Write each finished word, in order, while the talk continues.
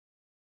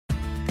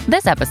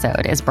This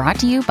episode is brought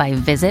to you by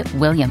Visit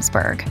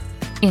Williamsburg.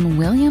 In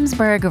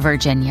Williamsburg,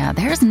 Virginia,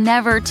 there's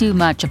never too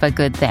much of a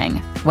good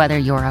thing. Whether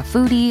you're a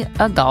foodie,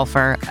 a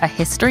golfer, a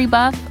history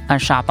buff, a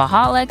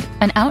shopaholic,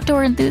 an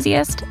outdoor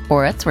enthusiast,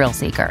 or a thrill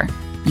seeker,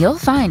 you'll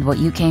find what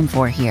you came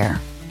for here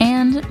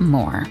and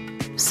more.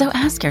 So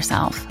ask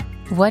yourself,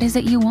 what is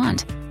it you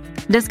want?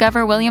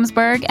 Discover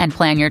Williamsburg and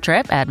plan your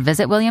trip at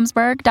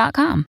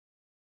visitwilliamsburg.com.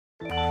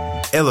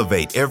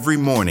 Elevate every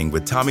morning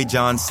with Tommy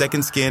John's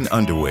Second Skin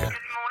underwear.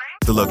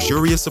 The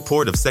luxurious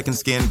support of Second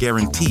Skin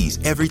guarantees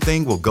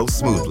everything will go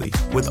smoothly.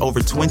 With over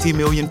 20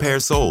 million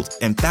pairs sold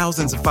and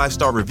thousands of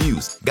 5-star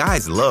reviews,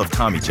 guys love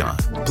Tommy John.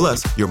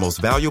 Plus, your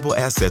most valuable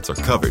assets are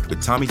covered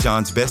with Tommy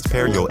John's best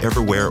pair you'll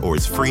ever wear or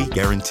its free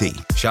guarantee.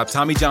 Shop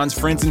Tommy John's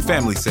Friends and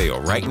Family Sale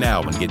right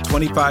now and get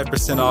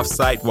 25% off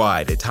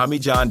site-wide at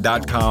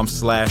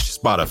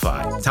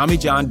TommyJohn.com/Spotify.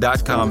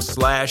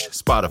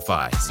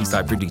 TommyJohn.com/Spotify. See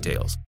site for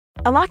details.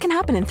 A lot can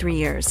happen in 3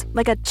 years,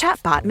 like a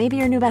chatbot may be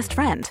your new best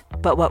friend.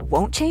 But what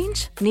won't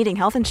change? Needing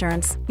health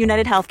insurance.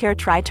 United Healthcare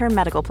Tri-Term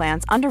Medical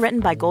Plans, underwritten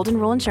by Golden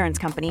Rule Insurance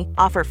Company,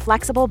 offer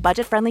flexible,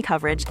 budget-friendly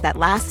coverage that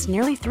lasts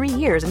nearly 3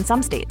 years in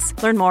some states.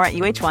 Learn more at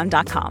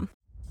uh1.com.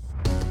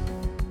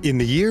 In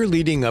the year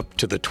leading up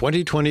to the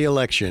 2020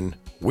 election,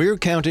 we're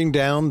counting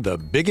down the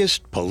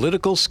biggest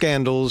political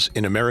scandals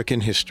in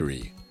American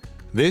history.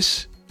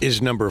 This is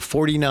number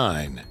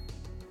 49,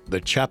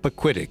 the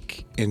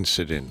Chappaquiddick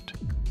incident.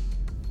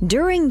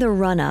 During the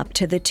run-up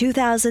to the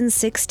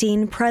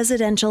 2016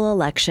 presidential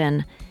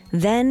election,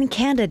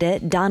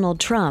 then-candidate Donald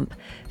Trump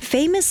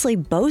famously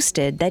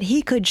boasted that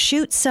he could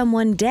shoot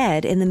someone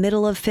dead in the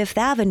middle of Fifth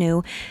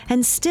Avenue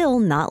and still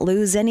not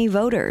lose any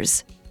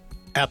voters.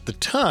 At the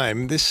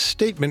time, this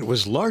statement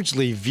was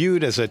largely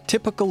viewed as a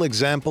typical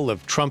example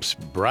of Trump's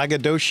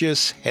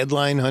braggadocious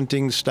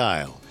headline-hunting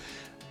style.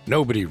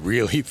 Nobody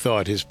really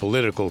thought his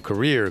political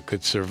career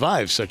could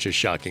survive such a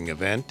shocking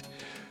event.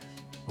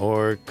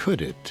 Or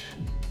could it?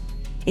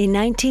 In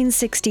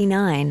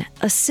 1969,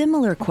 a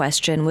similar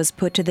question was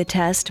put to the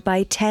test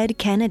by Ted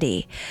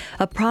Kennedy,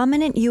 a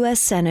prominent U.S.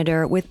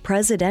 senator with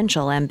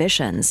presidential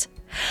ambitions.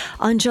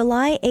 On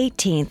July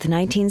 18,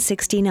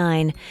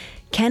 1969,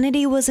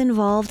 Kennedy was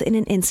involved in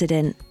an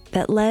incident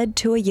that led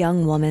to a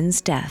young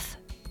woman's death.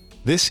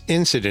 This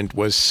incident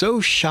was so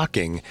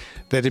shocking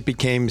that it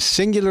became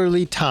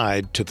singularly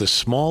tied to the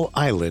small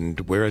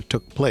island where it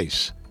took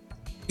place.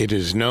 It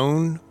is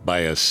known by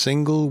a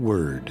single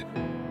word: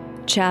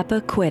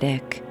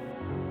 Chappaquiddick.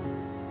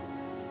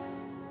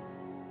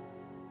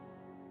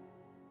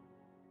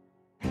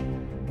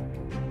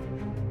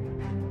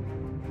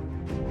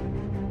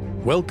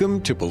 Welcome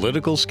to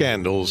Political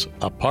Scandals,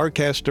 a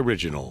Parcast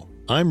original.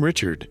 I'm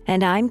Richard.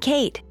 And I'm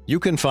Kate. You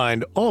can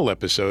find all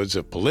episodes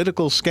of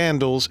Political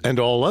Scandals and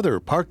all other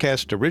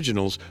Parcast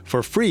originals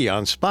for free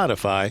on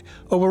Spotify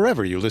or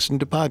wherever you listen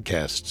to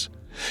podcasts.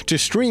 To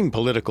stream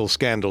Political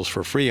Scandals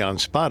for free on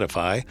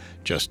Spotify,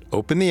 just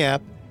open the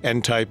app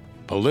and type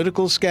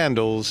Political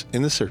Scandals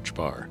in the search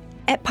bar.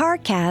 At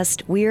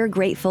Parcast, we're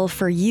grateful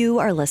for you,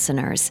 our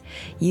listeners.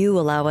 You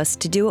allow us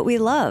to do what we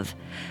love.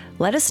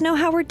 Let us know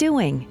how we're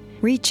doing.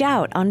 Reach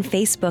out on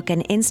Facebook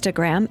and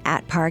Instagram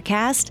at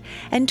Parcast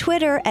and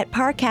Twitter at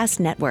Parcast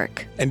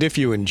Network. And if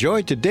you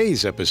enjoyed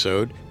today's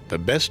episode, the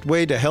best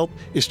way to help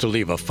is to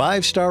leave a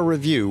 5-star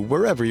review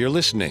wherever you're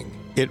listening.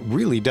 It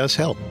really does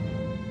help.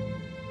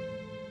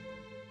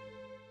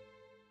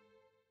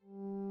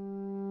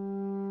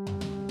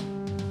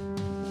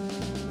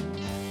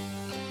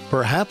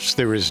 Perhaps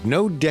there is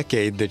no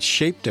decade that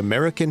shaped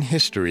American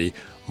history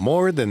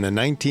more than the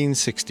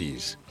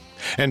 1960s.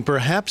 And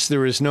perhaps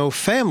there is no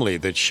family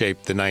that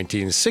shaped the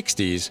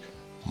 1960s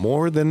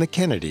more than the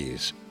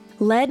Kennedys.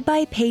 Led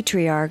by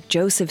patriarch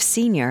Joseph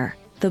Sr.,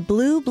 the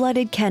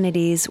blue-blooded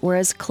Kennedys were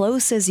as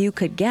close as you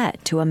could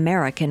get to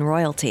American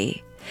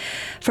royalty.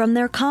 From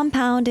their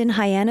compound in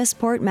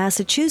Hyannisport,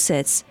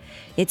 Massachusetts,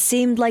 it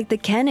seemed like the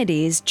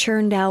Kennedys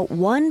churned out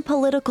one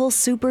political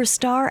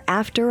superstar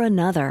after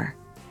another.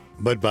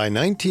 But by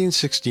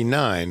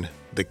 1969,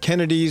 the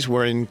Kennedys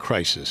were in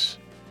crisis.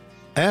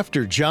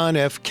 After John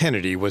F.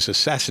 Kennedy was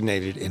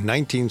assassinated in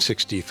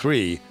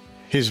 1963,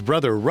 his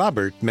brother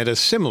Robert met a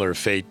similar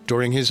fate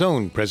during his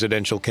own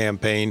presidential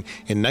campaign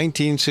in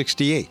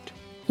 1968.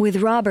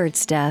 With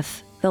Robert's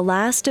death, the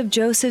last of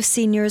Joseph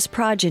Sr.'s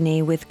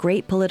progeny with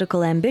great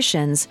political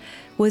ambitions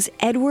was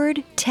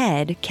Edward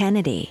Ted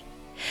Kennedy.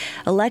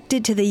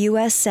 Elected to the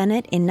U.S.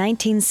 Senate in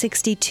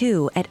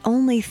 1962 at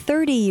only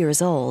 30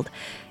 years old,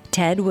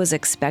 Ted was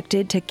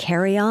expected to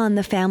carry on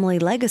the family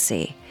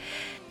legacy.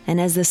 And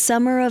as the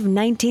summer of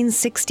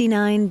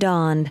 1969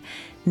 dawned,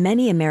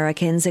 many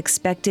Americans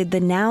expected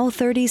the now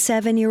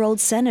 37-year-old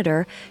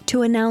senator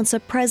to announce a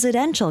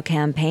presidential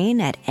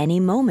campaign at any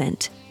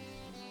moment.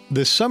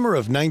 The summer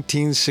of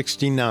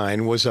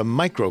 1969 was a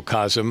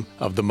microcosm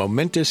of the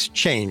momentous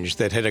change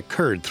that had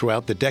occurred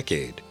throughout the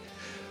decade.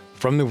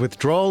 From the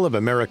withdrawal of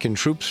American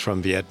troops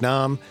from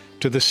Vietnam,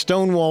 to the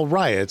Stonewall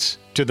riots,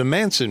 to the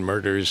Manson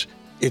murders,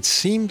 it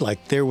seemed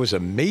like there was a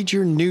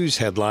major news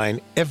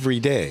headline every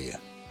day.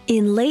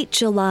 In late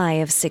July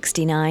of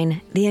 '69,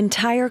 the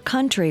entire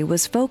country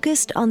was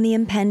focused on the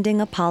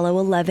impending Apollo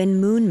 11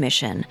 moon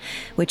mission,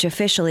 which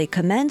officially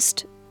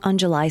commenced on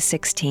July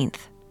 16th.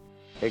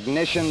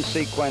 Ignition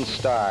sequence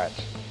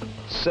starts.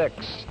 6,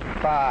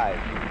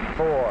 5,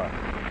 4,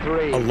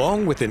 3.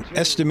 Along with an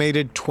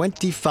estimated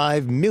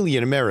 25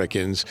 million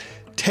Americans,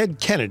 Ted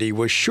Kennedy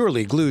was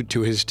surely glued to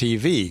his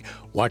TV,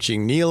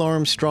 watching Neil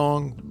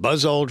Armstrong,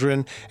 Buzz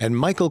Aldrin, and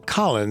Michael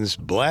Collins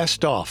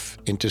blast off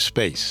into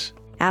space.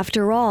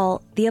 After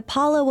all, the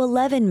Apollo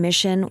 11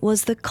 mission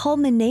was the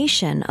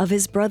culmination of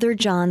his brother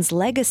John's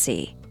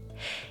legacy.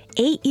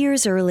 8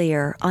 years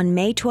earlier, on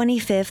May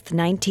 25,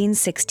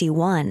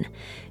 1961,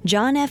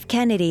 John F.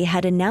 Kennedy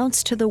had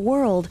announced to the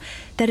world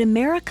that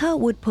America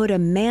would put a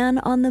man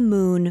on the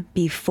moon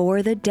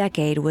before the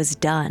decade was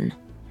done.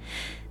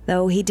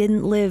 Though he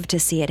didn't live to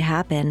see it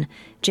happen,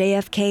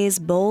 JFK's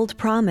bold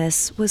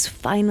promise was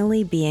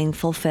finally being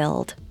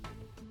fulfilled.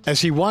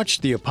 As he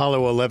watched the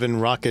Apollo 11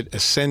 rocket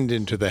ascend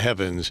into the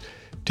heavens,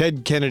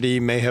 Ted Kennedy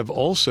may have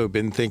also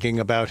been thinking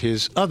about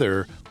his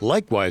other,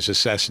 likewise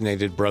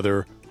assassinated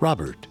brother,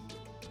 Robert.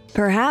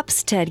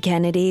 Perhaps Ted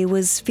Kennedy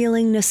was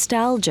feeling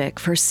nostalgic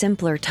for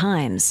simpler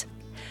times.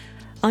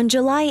 On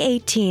July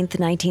 18,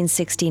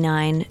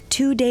 1969,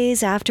 2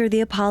 days after the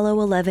Apollo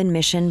 11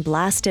 mission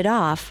blasted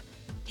off,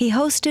 he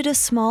hosted a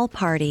small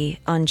party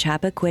on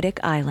Chappaquiddick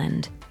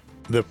Island.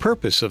 The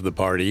purpose of the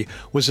party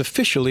was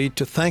officially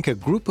to thank a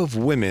group of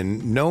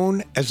women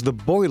known as the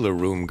Boiler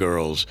Room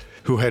Girls,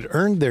 who had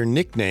earned their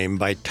nickname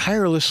by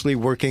tirelessly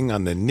working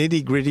on the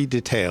nitty-gritty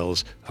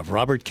details of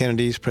Robert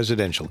Kennedy's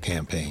presidential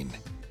campaign.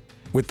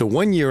 With the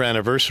one-year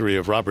anniversary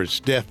of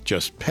Robert's death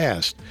just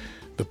passed,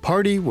 the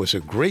party was a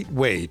great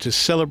way to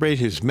celebrate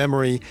his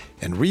memory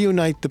and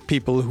reunite the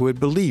people who had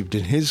believed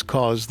in his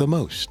cause the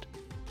most.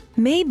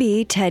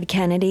 Maybe Ted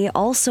Kennedy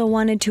also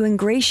wanted to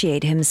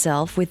ingratiate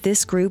himself with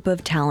this group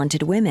of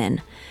talented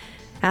women.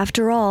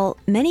 After all,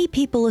 many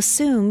people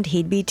assumed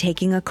he'd be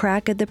taking a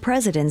crack at the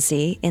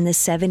presidency in the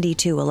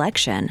 '72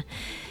 election.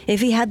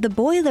 If he had the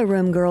Boiler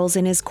Room Girls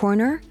in his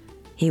corner,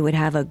 he would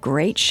have a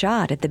great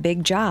shot at the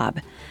big job.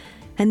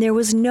 And there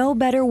was no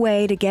better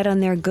way to get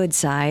on their good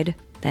side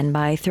than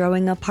by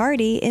throwing a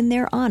party in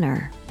their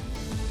honor.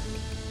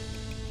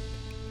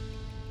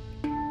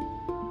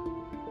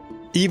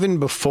 Even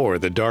before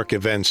the dark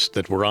events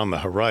that were on the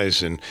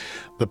horizon,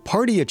 the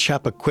party at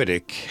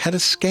Chappaquiddick had a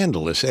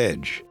scandalous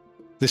edge.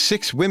 The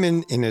 6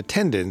 women in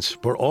attendance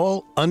were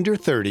all under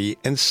 30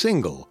 and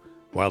single,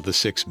 while the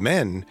 6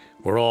 men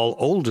were all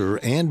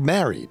older and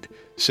married,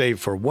 save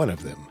for one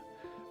of them.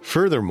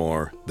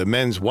 Furthermore, the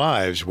men's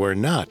wives were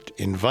not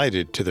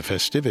invited to the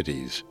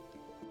festivities.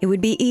 It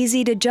would be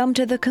easy to jump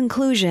to the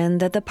conclusion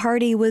that the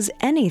party was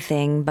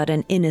anything but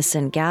an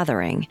innocent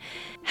gathering.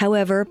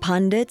 However,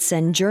 pundits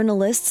and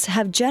journalists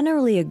have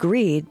generally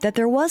agreed that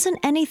there wasn't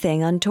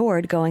anything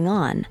untoward going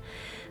on.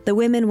 The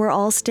women were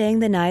all staying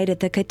the night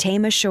at the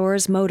Katama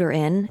Shores Motor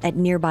Inn at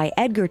nearby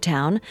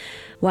Edgartown,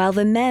 while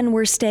the men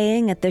were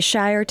staying at the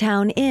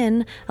Shiretown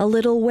Inn a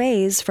little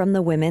ways from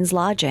the women's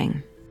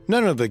lodging.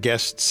 None of the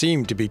guests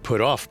seemed to be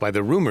put off by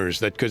the rumors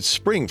that could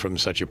spring from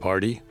such a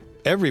party.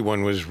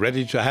 Everyone was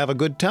ready to have a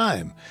good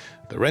time.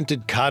 The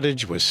rented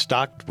cottage was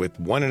stocked with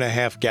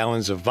 1.5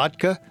 gallons of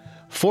vodka,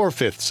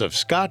 4/5 of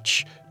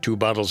scotch, 2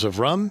 bottles of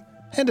rum,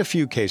 and a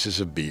few cases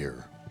of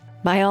beer.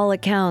 By all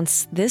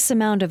accounts, this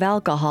amount of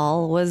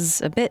alcohol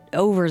was a bit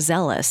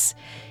overzealous.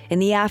 In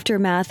the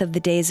aftermath of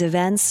the day's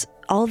events,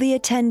 all the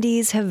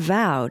attendees have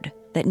vowed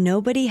that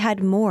nobody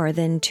had more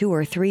than 2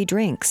 or 3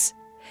 drinks.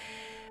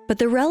 But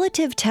the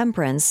relative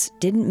temperance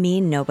didn't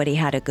mean nobody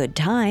had a good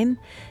time.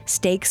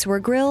 Steaks were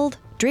grilled,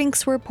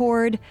 drinks were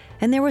poured,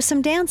 and there was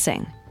some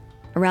dancing.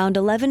 Around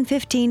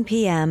 11:15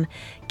 p.m.,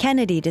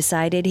 Kennedy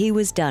decided he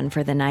was done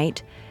for the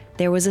night.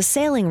 There was a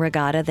sailing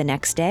regatta the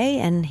next day,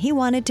 and he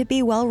wanted to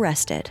be well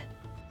rested.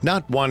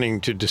 Not wanting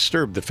to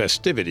disturb the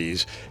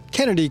festivities,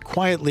 Kennedy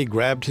quietly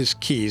grabbed his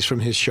keys from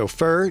his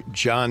chauffeur,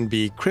 John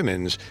B.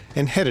 Crimmins,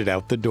 and headed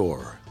out the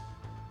door.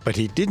 But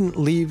he didn't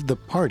leave the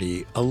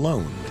party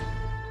alone.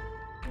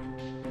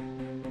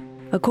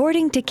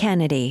 According to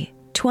Kennedy,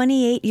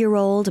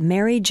 28-year-old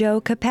Mary Jo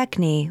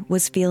Kopechne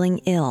was feeling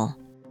ill.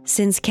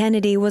 Since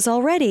Kennedy was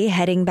already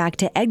heading back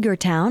to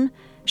Edgartown,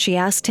 she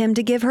asked him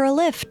to give her a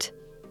lift.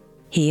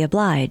 He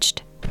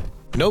obliged.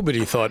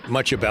 Nobody thought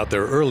much about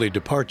their early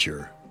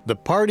departure. The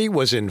party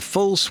was in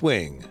full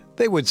swing.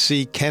 They would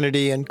see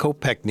Kennedy and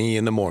Kopechne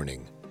in the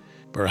morning.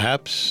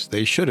 Perhaps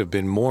they should have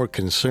been more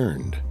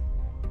concerned.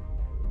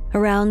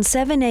 Around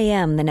 7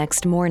 a.m. the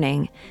next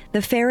morning,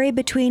 the ferry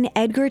between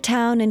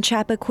Edgartown and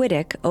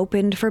Chappaquiddick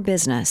opened for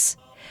business.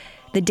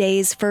 The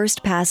day's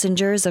first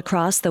passengers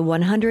across the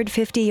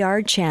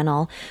 150-yard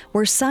channel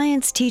were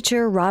science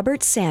teacher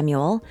Robert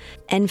Samuel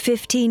and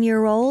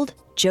 15-year-old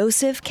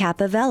Joseph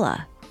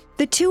Capavella.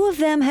 The two of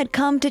them had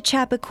come to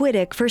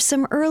Chappaquiddick for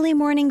some early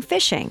morning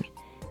fishing.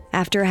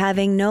 After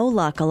having no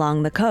luck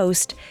along the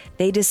coast,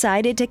 they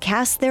decided to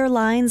cast their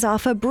lines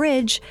off a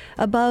bridge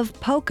above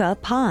Poca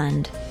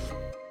Pond.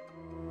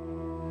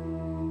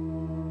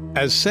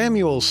 As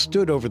Samuel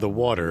stood over the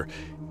water,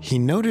 he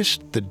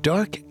noticed the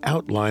dark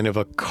outline of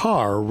a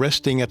car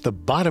resting at the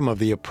bottom of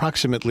the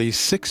approximately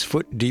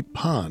 6-foot-deep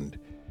pond.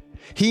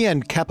 He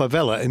and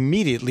Capavella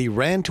immediately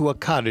ran to a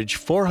cottage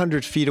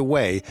 400 feet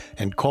away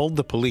and called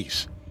the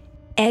police.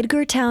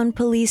 Edgartown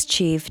Police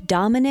Chief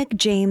Dominic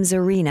James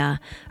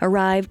Arena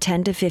arrived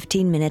 10 to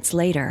 15 minutes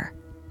later.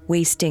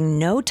 Wasting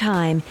no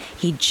time,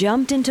 he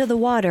jumped into the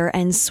water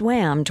and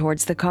swam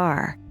towards the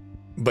car.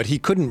 But he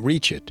couldn't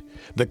reach it.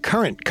 The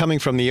current coming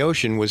from the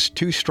ocean was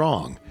too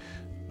strong.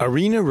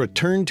 Arena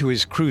returned to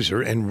his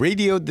cruiser and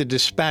radioed the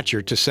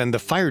dispatcher to send the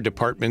fire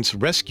department's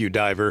rescue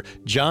diver,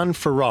 John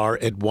Farrar,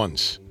 at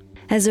once.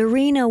 As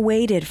Arena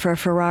waited for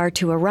Farrar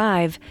to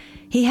arrive,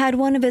 he had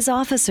one of his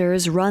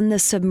officers run the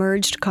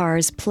submerged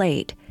car's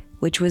plate,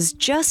 which was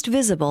just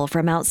visible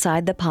from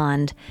outside the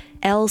pond,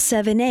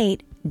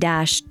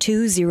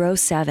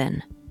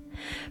 L78-207.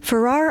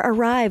 Farrar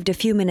arrived a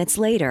few minutes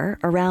later,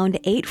 around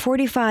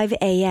 8:45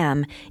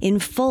 a.m., in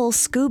full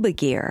scuba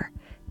gear,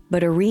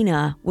 but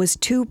Arena was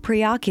too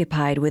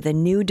preoccupied with a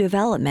new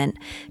development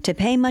to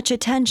pay much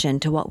attention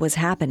to what was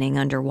happening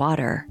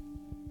underwater.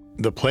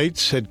 The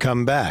plates had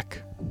come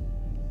back.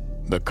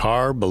 The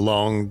car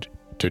belonged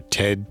to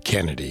Ted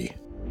Kennedy.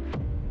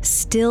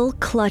 Still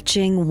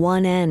clutching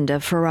one end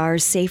of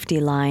Farrar's safety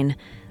line,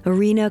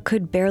 Arena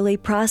could barely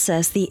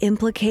process the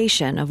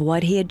implication of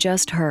what he had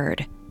just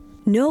heard.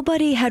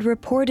 Nobody had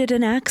reported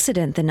an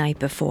accident the night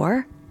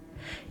before.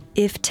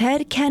 If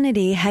Ted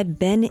Kennedy had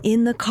been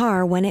in the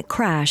car when it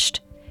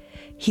crashed,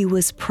 he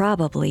was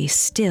probably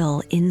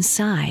still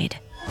inside.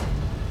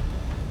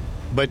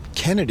 But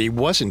Kennedy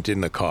wasn't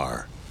in the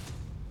car.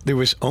 There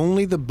was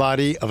only the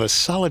body of a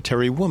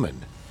solitary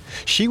woman.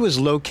 She was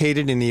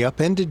located in the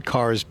upended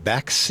car's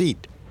back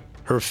seat,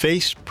 her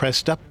face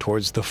pressed up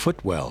towards the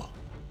footwell.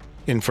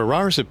 In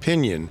Farrar's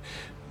opinion,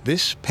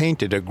 this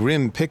painted a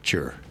grim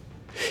picture.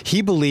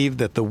 He believed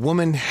that the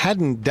woman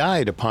hadn't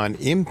died upon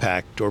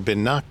impact or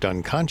been knocked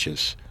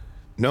unconscious.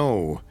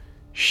 No,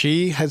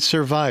 she had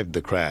survived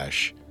the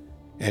crash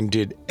and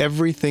did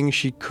everything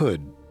she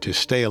could to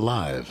stay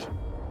alive.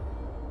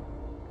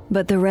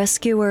 But the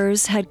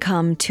rescuers had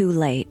come too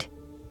late.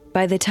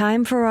 By the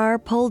time Farrar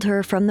pulled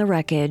her from the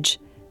wreckage,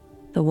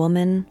 the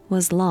woman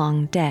was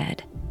long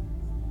dead.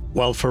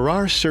 While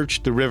Farrar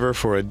searched the river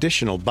for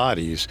additional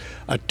bodies,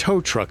 a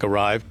tow truck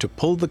arrived to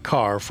pull the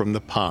car from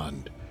the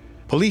pond.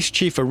 Police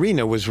Chief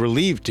Arena was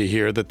relieved to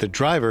hear that the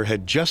driver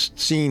had just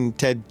seen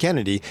Ted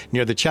Kennedy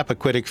near the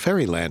Chappaquiddick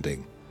ferry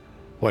landing.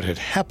 What had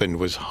happened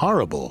was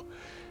horrible,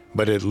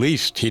 but at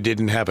least he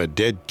didn't have a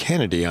dead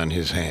Kennedy on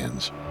his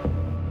hands.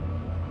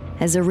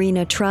 As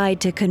Arena tried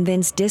to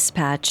convince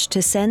dispatch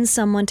to send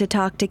someone to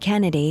talk to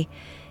Kennedy,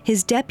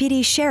 his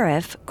deputy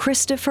sheriff,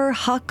 Christopher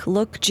Huck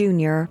Look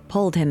Jr.,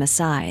 pulled him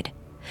aside.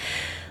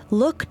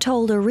 Look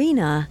told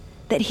Arena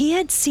that he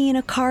had seen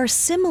a car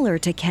similar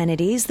to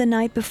Kennedy's the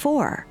night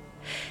before.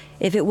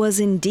 If it was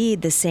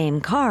indeed the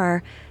same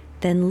car,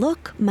 then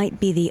Look might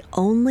be the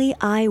only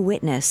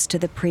eyewitness to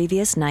the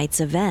previous night's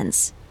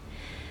events.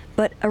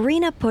 But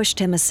Arena pushed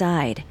him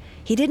aside.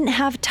 He didn't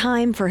have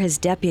time for his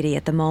deputy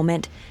at the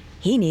moment.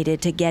 He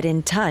needed to get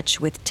in touch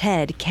with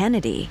Ted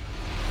Kennedy.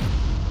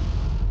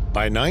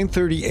 By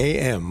 9:30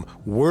 a.m.,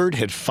 word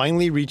had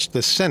finally reached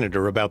the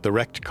senator about the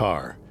wrecked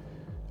car.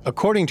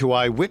 According to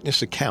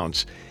eyewitness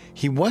accounts,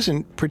 he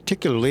wasn't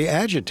particularly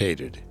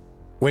agitated.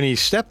 When he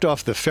stepped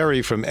off the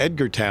ferry from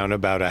Edgartown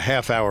about a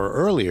half hour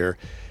earlier,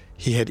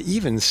 he had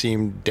even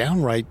seemed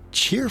downright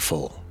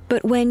cheerful.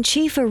 But when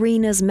Chief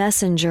Arena's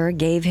messenger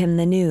gave him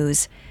the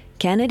news,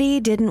 Kennedy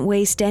didn't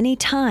waste any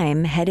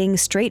time heading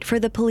straight for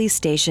the police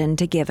station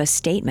to give a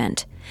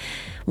statement.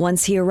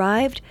 Once he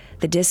arrived,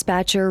 the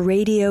dispatcher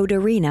radioed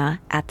Arena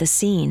at the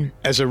scene.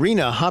 As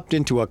Arena hopped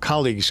into a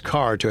colleague's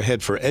car to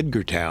head for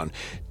Edgartown,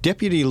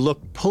 Deputy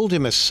Look pulled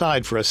him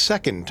aside for a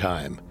second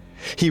time.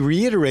 He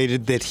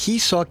reiterated that he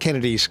saw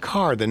Kennedy's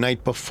car the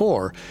night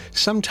before,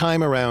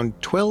 sometime around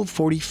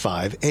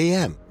 12:45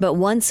 a.m. But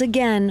once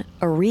again,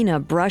 Arena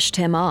brushed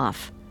him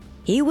off.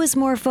 He was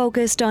more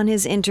focused on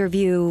his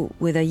interview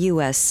with a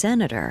U.S.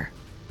 senator.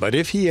 But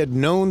if he had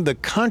known the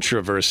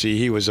controversy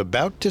he was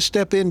about to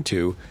step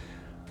into,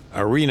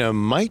 Arena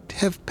might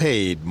have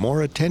paid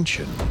more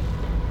attention.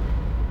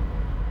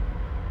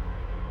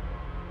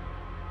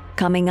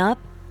 Coming up,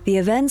 the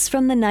events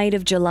from the night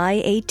of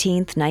July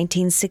 18,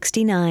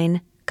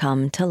 1969,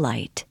 come to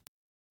light.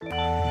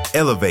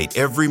 Elevate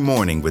every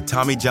morning with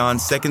Tommy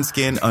John's Second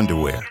Skin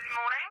underwear.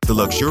 The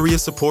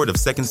luxurious support of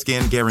Second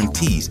Skin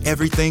guarantees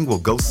everything will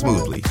go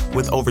smoothly.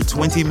 With over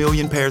 20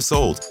 million pairs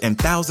sold and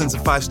thousands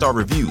of 5-star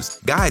reviews,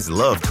 guys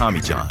love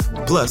Tommy John.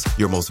 Plus,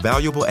 your most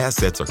valuable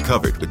assets are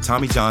covered with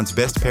Tommy John's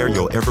best pair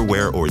you'll ever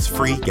wear or its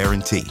free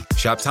guarantee.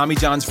 Shop Tommy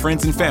John's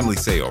Friends and Family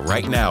Sale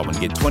right now and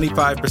get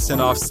 25%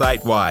 off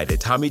site-wide at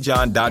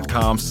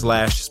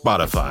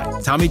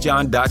TommyJohn.com/Spotify.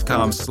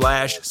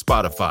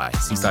 TommyJohn.com/Spotify.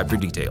 See site for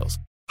details.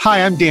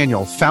 Hi, I'm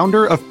Daniel,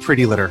 founder of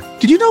Pretty Litter.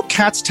 Did you know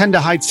cats tend to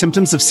hide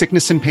symptoms of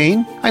sickness and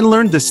pain? I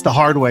learned this the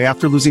hard way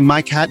after losing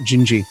my cat,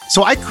 Gingy.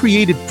 So I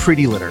created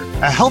Pretty Litter,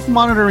 a health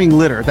monitoring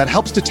litter that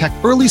helps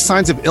detect early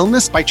signs of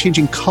illness by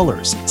changing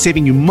colors,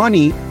 saving you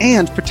money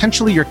and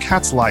potentially your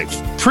cat's life.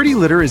 Pretty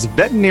Litter is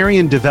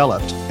veterinarian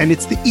developed, and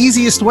it's the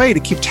easiest way to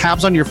keep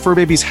tabs on your fur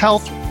baby's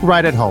health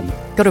right at home.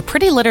 Go to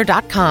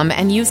prettylitter.com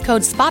and use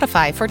code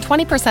SPOTIFY for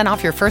 20%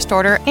 off your first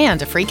order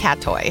and a free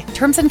cat toy.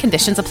 Terms and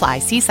conditions apply.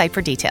 See site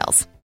for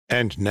details.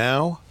 And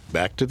now,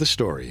 back to the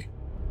story.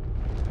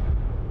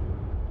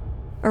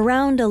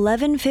 Around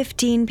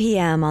 11:15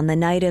 p.m. on the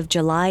night of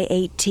July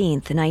 18,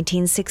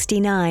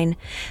 1969,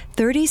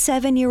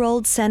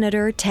 37-year-old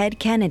Senator Ted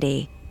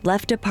Kennedy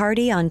left a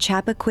party on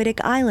Chappaquiddick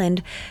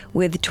Island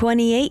with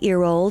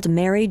 28-year-old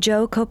Mary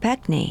Jo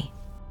Kopechne.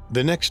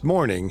 The next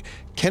morning,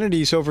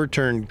 Kennedy's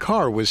overturned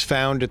car was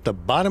found at the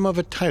bottom of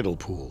a tidal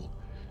pool.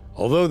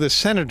 Although the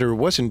senator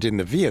wasn't in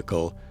the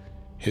vehicle,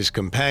 his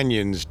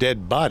companion's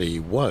dead body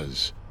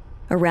was.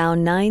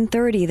 Around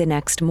 9:30 the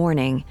next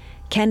morning,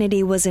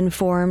 Kennedy was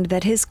informed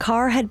that his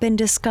car had been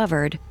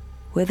discovered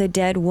with a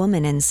dead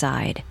woman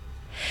inside.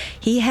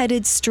 He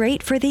headed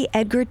straight for the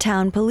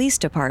Edgartown Police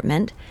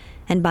Department,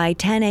 and by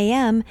 10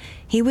 a.m.,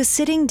 he was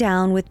sitting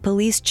down with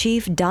Police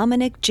Chief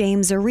Dominic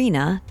James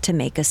Arena to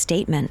make a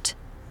statement.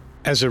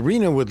 As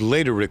Arena would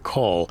later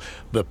recall,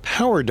 the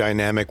power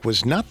dynamic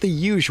was not the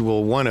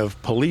usual one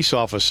of police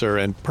officer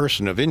and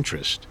person of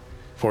interest.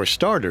 For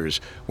starters,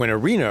 when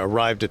Arena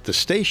arrived at the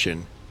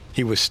station,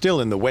 he was still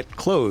in the wet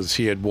clothes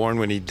he had worn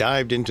when he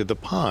dived into the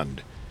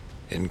pond.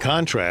 In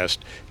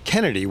contrast,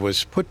 Kennedy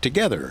was put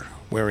together,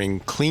 wearing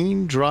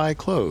clean, dry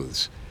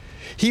clothes.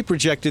 He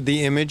projected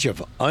the image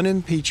of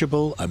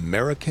unimpeachable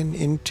American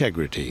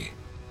integrity.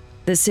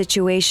 The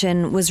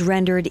situation was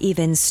rendered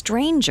even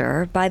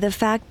stranger by the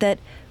fact that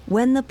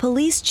when the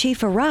police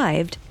chief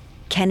arrived,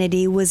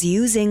 Kennedy was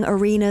using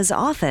Arena's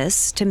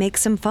office to make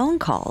some phone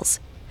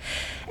calls.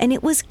 And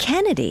it was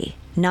Kennedy,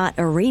 not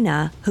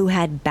Arena, who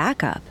had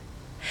backup.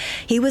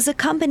 He was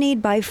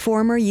accompanied by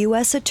former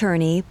U.S.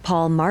 Attorney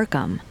Paul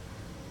Markham,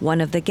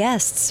 one of the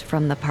guests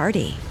from the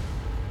party.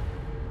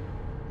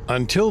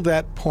 Until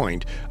that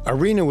point,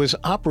 Arena was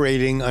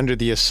operating under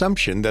the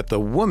assumption that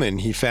the woman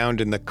he found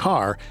in the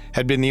car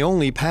had been the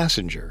only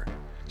passenger.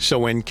 So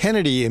when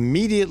Kennedy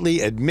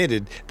immediately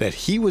admitted that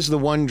he was the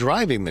one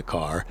driving the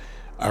car,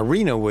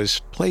 Arena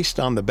was placed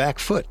on the back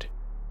foot.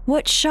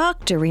 What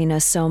shocked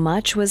Arena so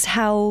much was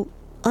how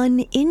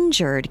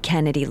uninjured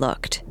Kennedy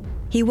looked.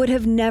 He would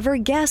have never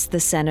guessed the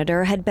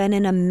senator had been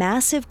in a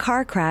massive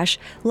car crash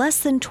less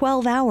than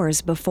 12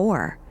 hours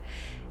before.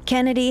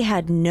 Kennedy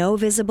had no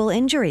visible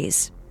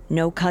injuries,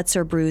 no cuts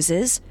or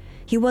bruises.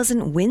 He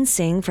wasn't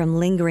wincing from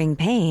lingering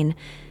pain,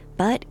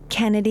 but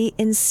Kennedy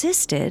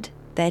insisted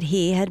that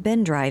he had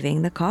been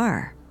driving the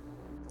car.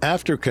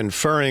 After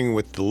conferring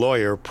with the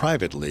lawyer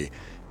privately,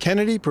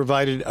 Kennedy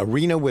provided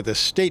Arena with a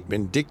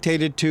statement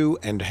dictated to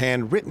and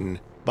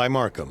handwritten by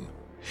Markham.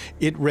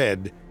 It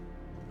read,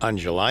 "On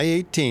July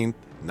 18,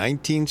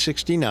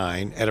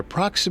 1969, at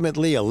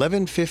approximately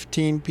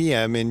 11:15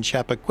 p.m. in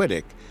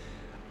Chappaquiddick,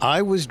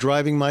 I was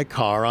driving my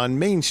car on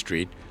Main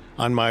Street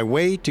on my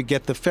way to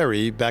get the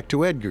ferry back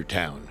to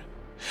Edgartown.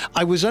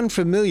 I was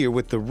unfamiliar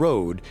with the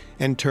road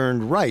and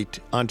turned right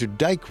onto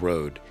Dyke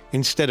Road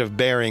instead of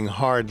bearing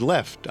hard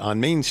left on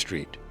Main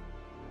Street.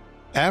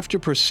 After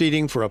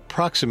proceeding for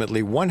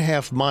approximately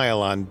 1/2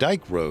 mile on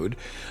Dyke Road,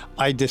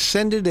 I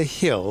descended a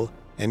hill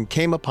and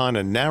came upon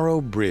a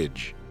narrow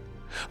bridge.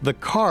 The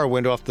car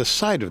went off the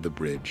side of the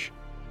bridge.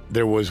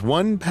 There was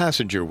one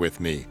passenger with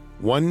me,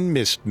 one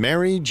Miss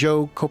Mary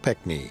Jo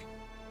Kopechne.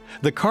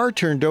 The car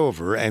turned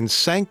over and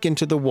sank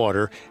into the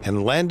water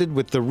and landed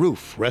with the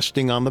roof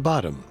resting on the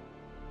bottom.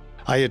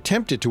 I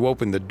attempted to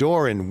open the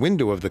door and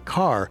window of the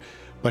car,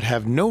 but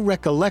have no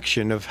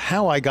recollection of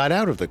how I got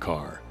out of the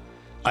car.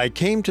 I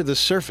came to the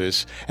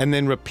surface and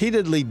then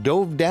repeatedly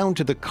dove down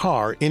to the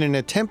car in an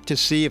attempt to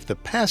see if the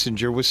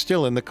passenger was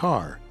still in the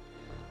car.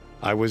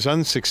 I was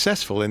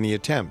unsuccessful in the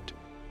attempt.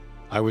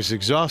 I was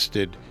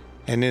exhausted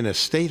and in a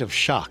state of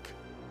shock.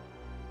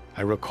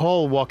 I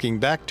recall walking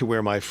back to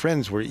where my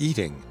friends were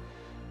eating.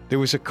 There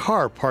was a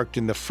car parked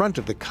in the front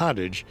of the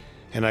cottage,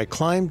 and I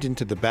climbed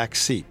into the back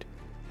seat.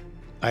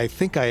 I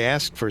think I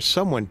asked for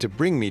someone to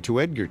bring me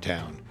to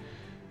Edgartown.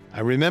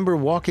 I remember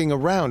walking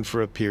around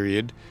for a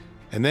period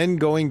and then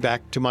going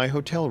back to my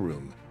hotel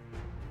room.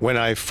 When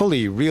I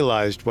fully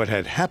realized what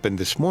had happened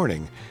this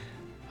morning,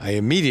 I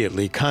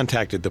immediately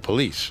contacted the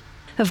police.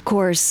 Of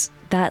course,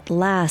 that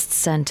last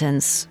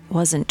sentence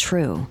wasn't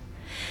true.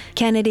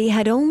 Kennedy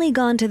had only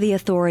gone to the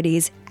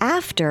authorities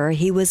after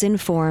he was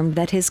informed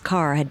that his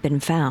car had been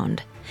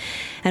found.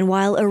 And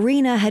while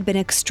Arena had been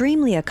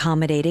extremely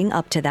accommodating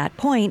up to that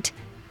point,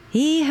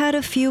 he had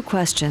a few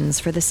questions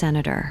for the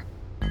senator.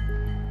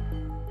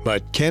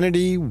 But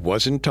Kennedy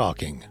wasn't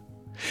talking.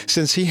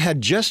 Since he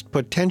had just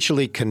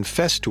potentially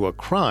confessed to a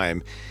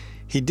crime,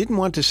 he didn't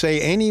want to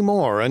say any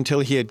more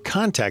until he had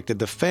contacted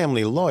the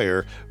family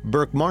lawyer,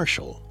 Burke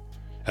Marshall.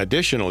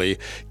 Additionally,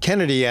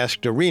 Kennedy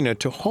asked Arena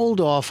to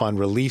hold off on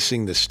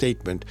releasing the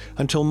statement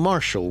until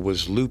Marshall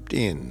was looped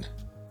in.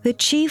 The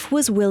chief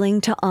was willing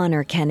to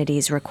honor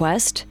Kennedy's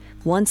request.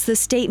 Once the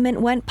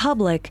statement went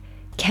public,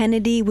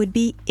 Kennedy would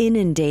be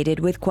inundated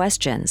with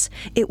questions.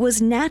 It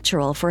was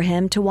natural for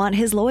him to want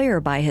his lawyer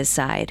by his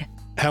side.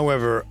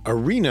 However,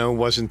 Arena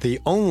wasn't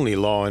the only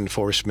law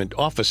enforcement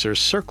officer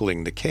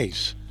circling the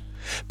case.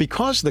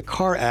 Because the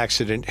car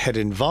accident had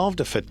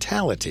involved a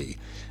fatality,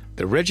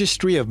 the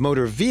Registry of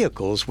Motor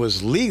Vehicles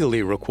was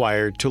legally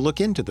required to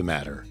look into the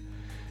matter.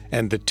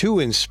 And the two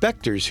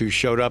inspectors who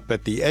showed up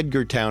at the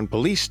Edgartown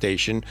police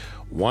station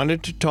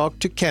wanted to talk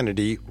to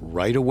Kennedy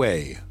right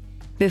away.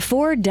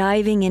 Before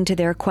diving into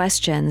their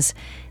questions,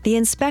 the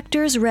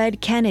inspectors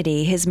read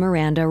Kennedy his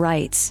Miranda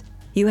rights.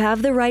 You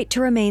have the right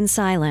to remain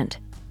silent.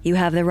 You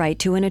have the right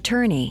to an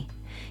attorney.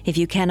 If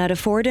you cannot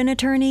afford an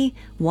attorney,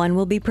 one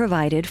will be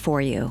provided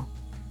for you.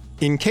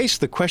 In case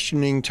the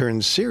questioning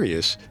turned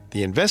serious,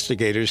 the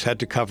investigators had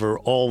to cover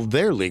all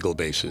their legal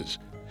bases.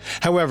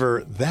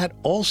 However, that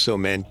also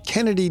meant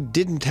Kennedy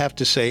didn't have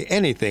to say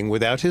anything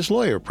without his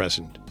lawyer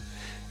present.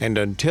 And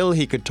until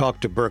he could talk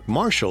to Burke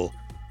Marshall,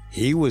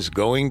 he was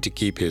going to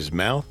keep his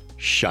mouth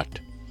shut.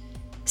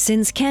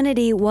 Since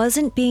Kennedy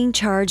wasn't being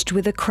charged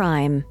with a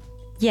crime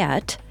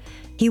yet,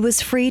 he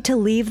was free to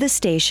leave the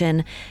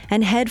station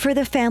and head for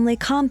the family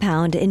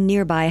compound in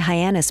nearby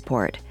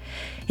Hyannisport.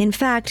 In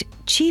fact,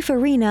 Chief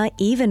Arena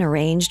even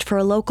arranged for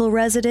a local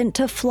resident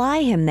to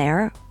fly him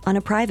there on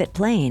a private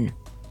plane.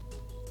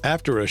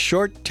 After a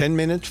short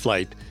 10-minute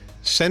flight,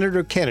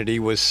 Senator Kennedy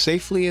was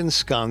safely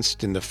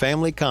ensconced in the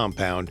family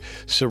compound,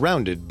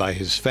 surrounded by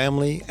his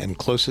family and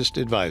closest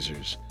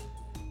advisors.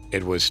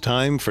 It was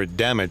time for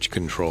damage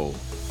control.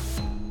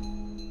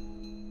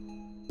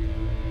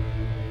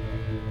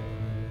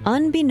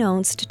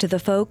 Unbeknownst to the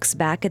folks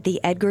back at the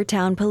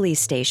Edgartown police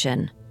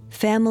station,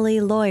 family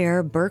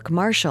lawyer Burke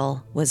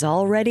Marshall was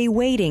already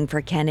waiting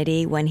for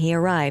Kennedy when he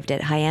arrived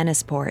at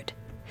Hyannisport.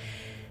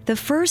 The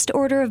first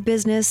order of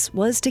business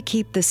was to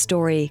keep the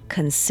story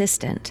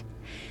consistent.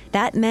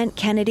 That meant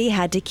Kennedy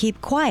had to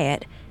keep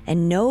quiet,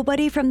 and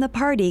nobody from the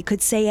party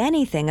could say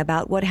anything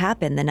about what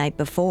happened the night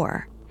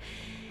before.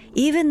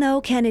 Even though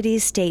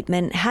Kennedy's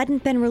statement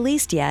hadn't been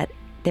released yet,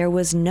 there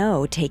was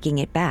no taking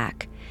it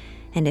back.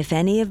 And if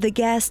any of the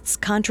guests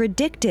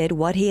contradicted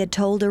what he had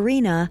told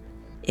Arena,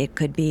 it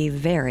could be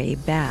very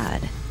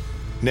bad.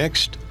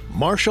 Next,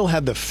 Marshall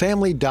had the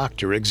family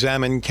doctor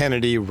examine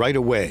Kennedy right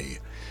away.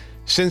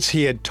 Since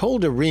he had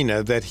told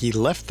Arena that he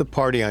left the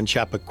party on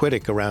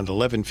Chappaquiddick around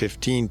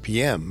 11:15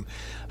 p.m.,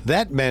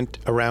 that meant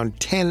around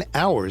 10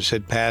 hours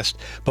had passed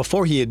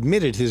before he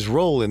admitted his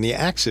role in the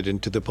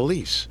accident to the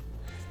police.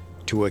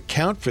 To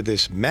account for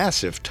this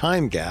massive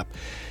time gap,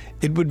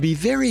 it would be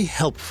very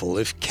helpful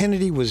if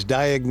Kennedy was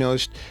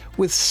diagnosed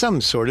with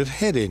some sort of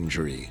head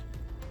injury.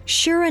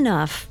 Sure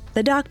enough,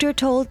 the doctor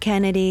told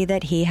Kennedy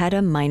that he had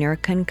a minor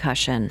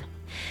concussion.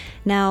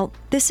 Now,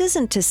 this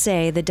isn't to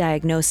say the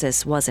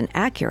diagnosis wasn't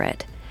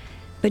accurate,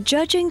 but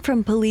judging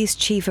from Police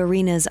Chief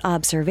Arena's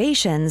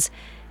observations,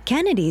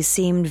 Kennedy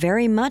seemed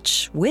very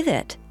much with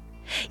it.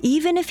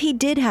 Even if he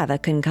did have a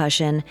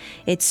concussion,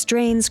 it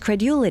strains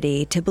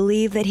credulity to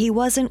believe that he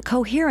wasn't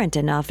coherent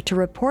enough to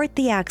report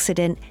the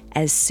accident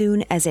as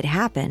soon as it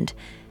happened,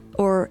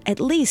 or at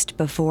least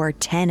before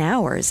 10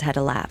 hours had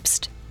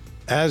elapsed.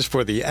 As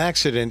for the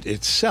accident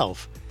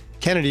itself,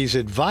 Kennedy's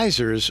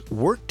advisors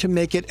worked to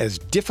make it as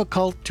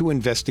difficult to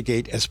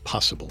investigate as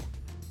possible.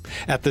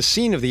 At the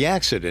scene of the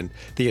accident,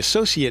 the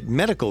associate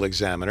medical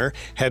examiner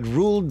had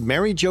ruled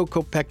Mary Jo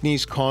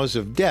Kopechne's cause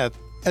of death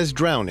as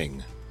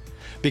drowning.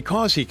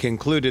 Because he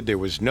concluded there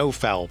was no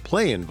foul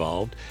play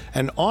involved,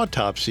 an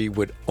autopsy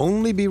would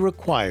only be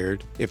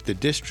required if the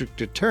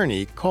district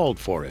attorney called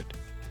for it.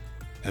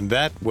 And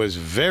that was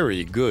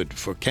very good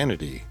for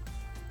Kennedy.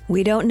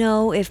 We don't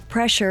know if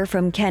pressure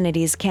from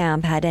Kennedy's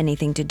camp had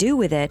anything to do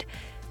with it,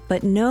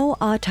 but no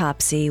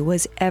autopsy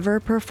was ever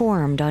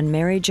performed on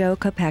Mary Jo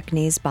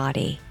Kopechne's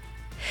body.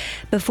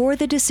 Before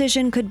the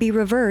decision could be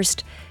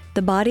reversed,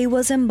 the body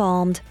was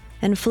embalmed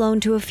and flown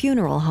to a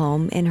funeral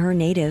home in her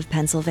native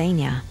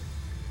Pennsylvania.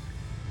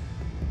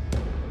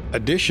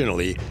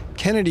 Additionally,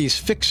 Kennedy's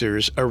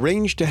fixers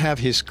arranged to have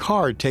his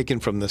car taken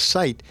from the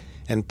site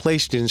and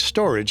placed in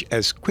storage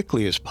as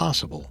quickly as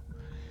possible.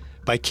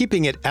 By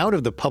keeping it out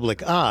of the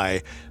public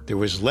eye, there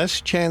was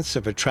less chance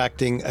of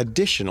attracting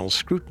additional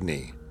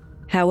scrutiny.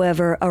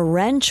 However, a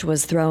wrench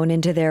was thrown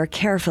into their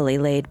carefully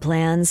laid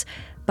plans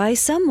by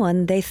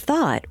someone they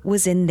thought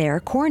was in their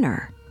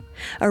corner.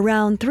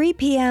 Around 3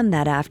 p.m.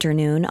 that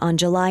afternoon on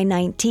July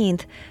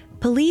 19th,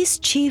 Police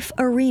Chief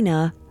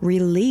Arena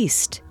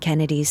released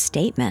Kennedy's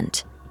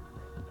statement.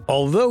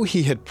 Although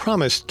he had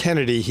promised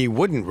Kennedy he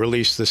wouldn't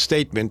release the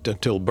statement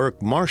until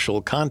Burke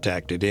Marshall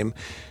contacted him,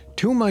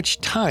 too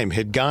much time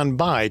had gone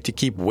by to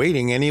keep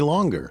waiting any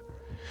longer.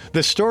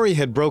 The story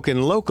had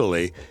broken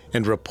locally,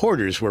 and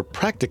reporters were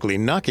practically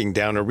knocking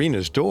down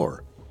Arena's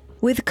door.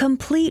 With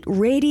complete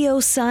radio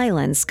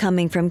silence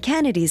coming from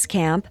Kennedy's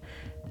camp,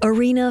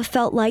 Arena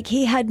felt like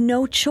he had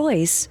no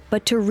choice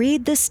but to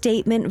read the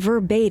statement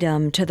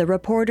verbatim to the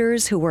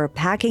reporters who were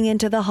packing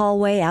into the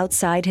hallway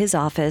outside his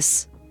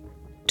office.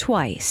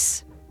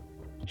 Twice.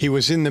 He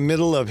was in the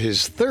middle of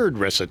his third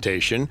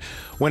recitation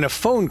when a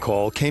phone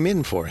call came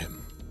in for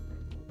him.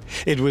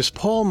 It was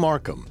Paul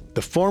Markham,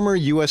 the former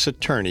U.S.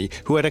 attorney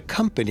who had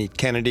accompanied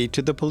Kennedy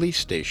to the police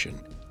station.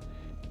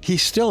 He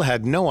still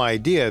had no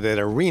idea that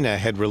Arena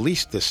had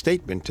released the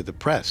statement to the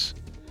press.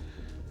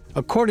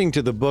 According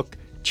to the book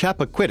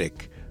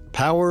Chappaquiddick,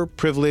 Power,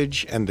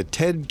 Privilege, and the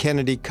Ted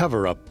Kennedy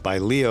Cover-Up by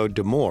Leo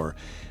D'Amour,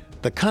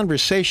 the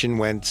conversation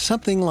went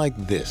something like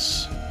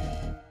this.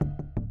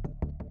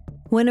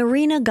 When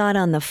Arena got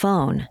on the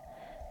phone,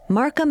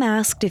 Markham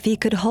asked if he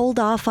could hold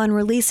off on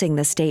releasing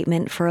the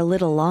statement for a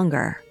little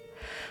longer.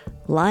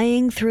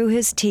 Lying through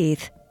his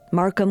teeth,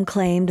 Markham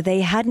claimed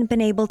they hadn't been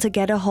able to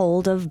get a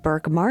hold of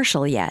Burke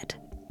Marshall yet.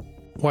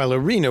 While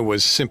Arena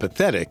was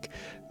sympathetic,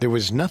 there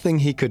was nothing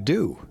he could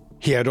do.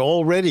 He had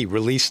already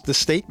released the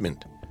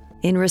statement.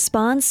 In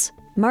response,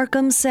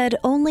 Markham said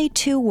only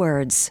 2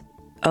 words,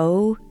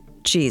 "Oh,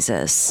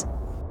 Jesus."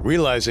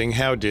 Realizing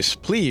how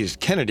displeased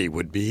Kennedy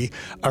would be,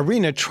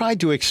 Arena tried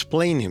to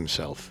explain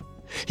himself.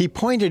 He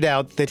pointed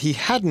out that he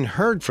hadn't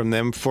heard from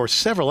them for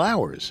several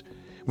hours.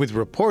 With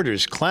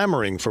reporters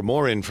clamoring for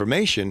more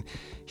information,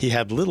 he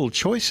had little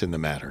choice in the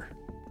matter.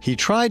 He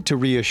tried to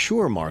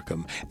reassure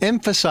Markham,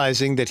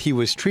 emphasizing that he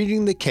was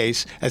treating the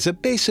case as a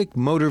basic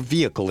motor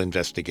vehicle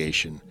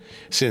investigation.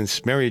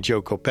 Since Mary Jo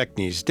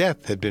Kopechne's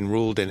death had been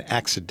ruled an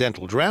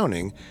accidental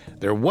drowning,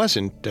 there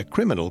wasn't a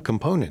criminal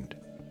component.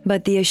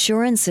 But the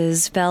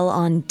assurances fell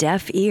on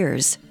deaf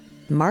ears.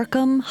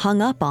 Markham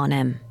hung up on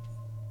him.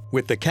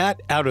 With the cat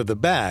out of the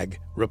bag,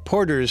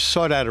 reporters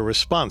sought out a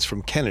response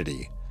from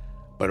Kennedy.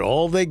 But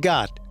all they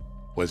got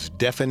was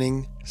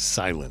deafening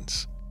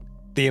silence.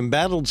 The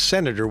embattled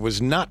senator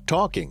was not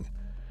talking.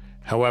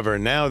 However,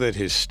 now that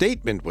his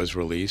statement was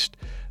released,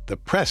 the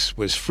press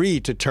was free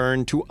to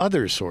turn to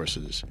other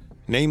sources,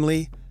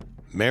 namely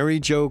Mary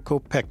Jo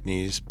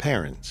Kopechne's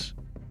parents.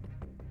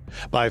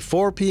 By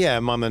 4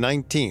 p.m. on the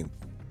 19th,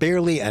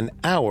 barely an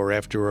hour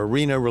after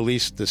Arena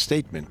released the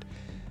statement,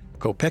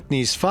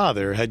 Kopechne's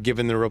father had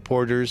given the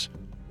reporters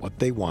what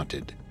they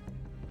wanted.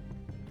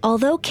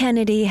 Although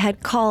Kennedy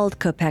had called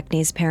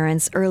Kopechne's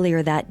parents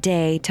earlier that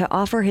day to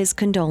offer his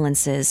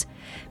condolences,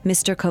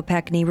 Mr.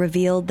 Kopechne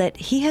revealed that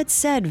he had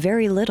said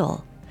very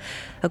little.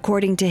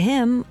 According to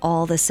him,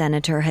 all the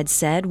senator had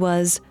said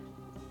was,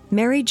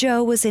 Mary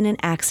Jo was in an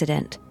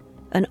accident,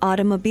 an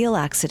automobile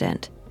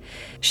accident.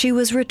 She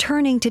was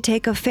returning to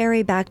take a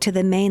ferry back to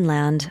the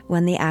mainland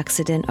when the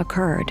accident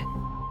occurred.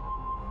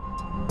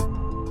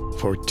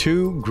 For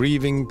 2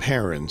 grieving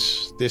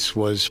parents, this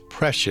was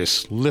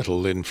precious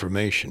little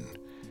information.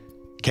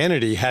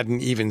 Kennedy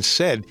hadn't even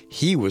said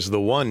he was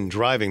the one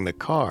driving the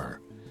car.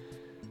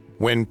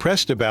 When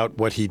pressed about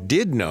what he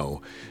did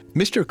know,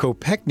 Mr.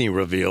 Kopechne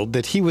revealed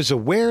that he was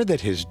aware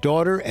that his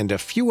daughter and a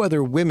few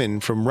other women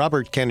from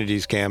Robert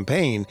Kennedy's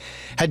campaign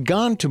had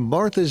gone to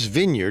Martha's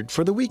Vineyard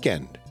for the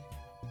weekend.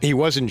 He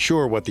wasn't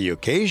sure what the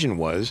occasion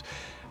was,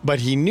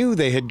 but he knew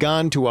they had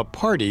gone to a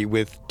party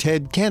with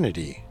Ted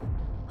Kennedy.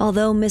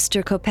 Although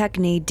Mr.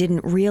 Kopechne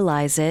didn't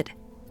realize it,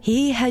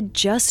 he had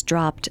just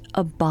dropped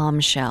a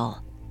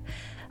bombshell.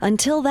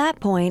 Until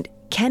that point,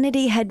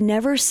 Kennedy had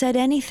never said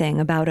anything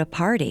about a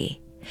party.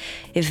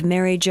 If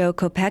Mary Jo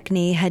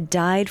Kopechne had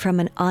died from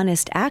an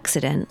honest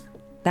accident,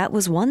 that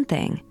was one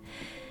thing.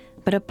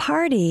 But a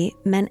party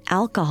meant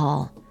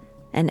alcohol,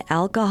 and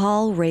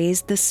alcohol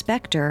raised the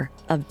specter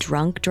of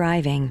drunk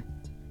driving.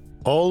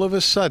 All of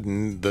a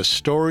sudden, the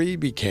story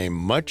became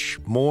much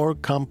more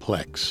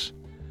complex.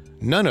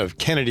 None of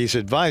Kennedy's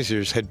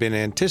advisors had been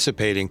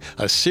anticipating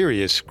a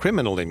serious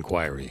criminal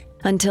inquiry.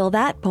 Until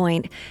that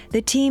point,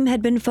 the team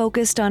had been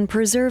focused on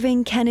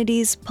preserving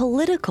Kennedy's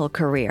political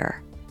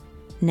career.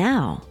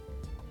 Now,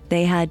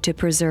 they had to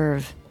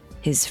preserve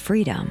his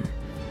freedom.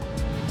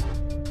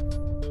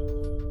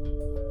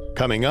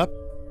 Coming up,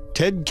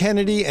 Ted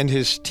Kennedy and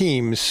his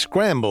team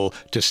scramble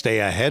to stay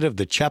ahead of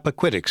the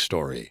Chappaquiddick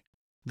story.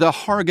 The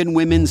Hargan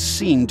women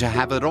seemed to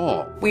have it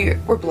all. We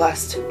were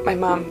blessed. My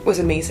mom was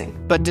amazing.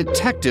 But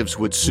detectives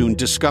would soon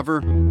discover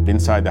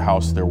inside the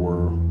house there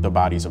were the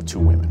bodies of 2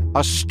 women.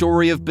 A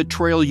story of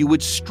betrayal you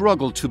would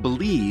struggle to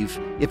believe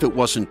if it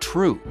wasn't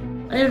true.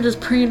 I am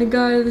just praying to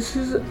God, this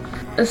is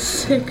a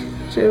sick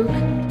joke.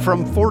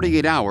 From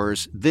 48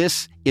 Hours,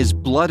 this is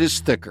Blood is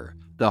Thicker,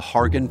 the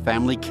Hargan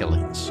family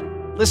killings.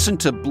 Listen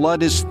to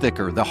Blood is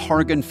Thicker, the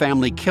Hargan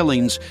family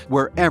killings,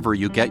 wherever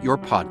you get your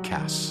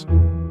podcasts.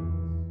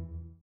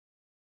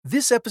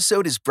 This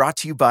episode is brought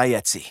to you by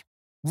Etsy.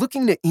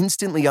 Looking to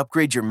instantly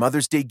upgrade your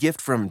Mother's Day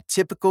gift from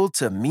typical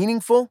to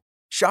meaningful?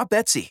 Shop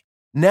Etsy.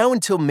 Now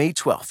until May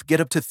 12th,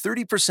 get up to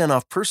 30%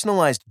 off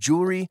personalized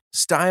jewelry,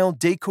 style,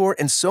 decor,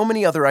 and so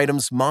many other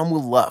items Mom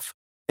will love.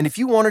 And if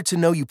you want her to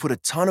know you put a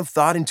ton of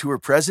thought into her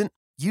present,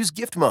 use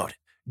Gift Mode.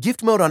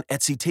 Gift Mode on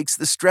Etsy takes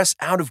the stress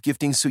out of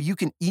gifting so you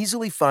can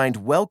easily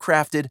find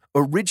well-crafted,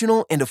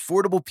 original, and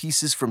affordable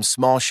pieces from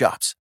small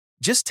shops.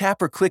 Just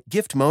tap or click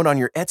gift mode on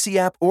your Etsy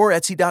app or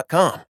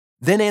Etsy.com.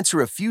 Then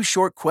answer a few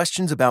short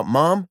questions about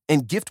mom,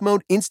 and gift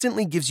mode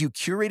instantly gives you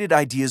curated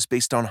ideas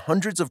based on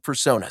hundreds of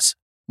personas.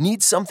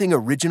 Need something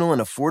original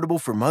and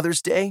affordable for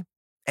Mother's Day?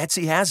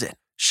 Etsy has it.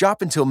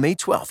 Shop until May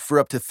 12th for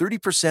up to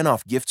 30%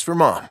 off gifts for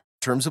mom.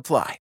 Terms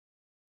apply.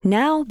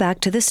 Now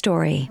back to the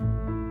story.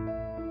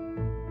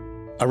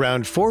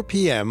 Around 4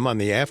 p.m. on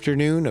the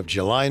afternoon of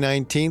July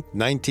 19,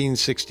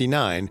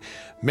 1969,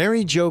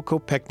 Mary Jo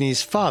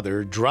Kopechne's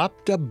father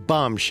dropped a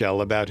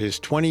bombshell about his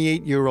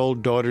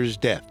 28-year-old daughter's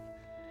death.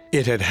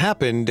 It had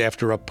happened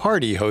after a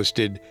party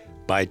hosted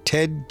by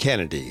Ted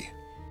Kennedy.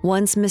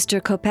 Once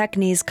Mr.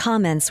 Kopechne's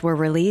comments were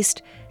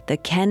released, the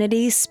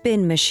Kennedy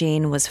spin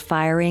machine was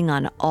firing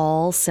on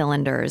all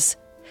cylinders.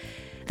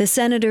 The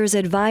senator's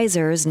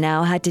advisors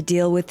now had to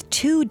deal with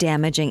two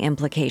damaging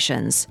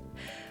implications.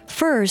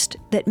 First,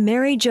 that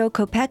Mary Jo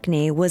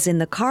Kopechne was in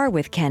the car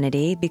with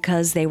Kennedy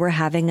because they were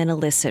having an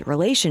illicit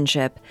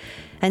relationship.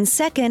 And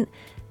second,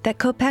 that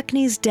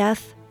Kopechne's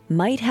death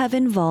might have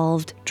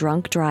involved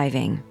drunk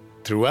driving.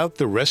 Throughout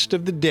the rest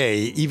of the day,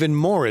 even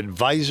more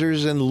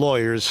advisors and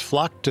lawyers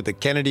flocked to the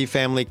Kennedy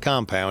family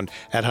compound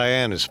at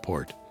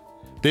Hyannisport.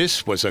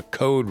 This was a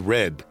code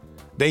red.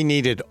 They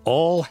needed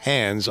all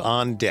hands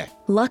on deck.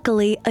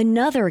 Luckily,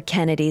 another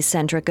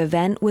Kennedy-centric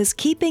event was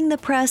keeping the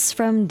press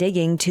from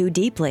digging too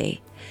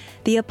deeply.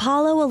 The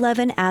Apollo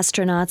 11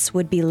 astronauts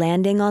would be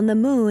landing on the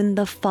moon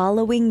the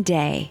following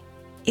day.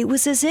 It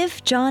was as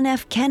if John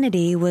F.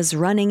 Kennedy was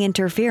running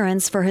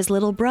interference for his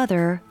little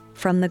brother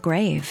from the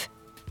grave.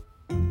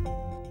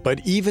 But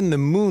even the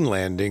moon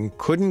landing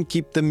couldn't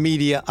keep the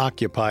media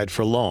occupied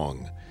for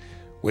long.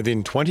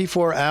 Within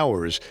 24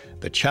 hours,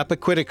 the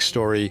Chappaquiddick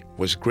story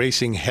was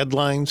gracing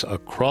headlines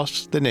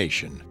across the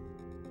nation.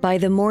 By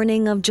the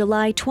morning of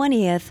July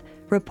 20th,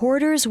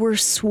 reporters were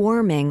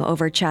swarming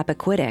over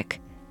Chappaquiddick.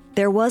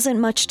 There wasn't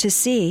much to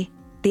see.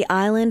 The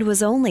island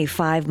was only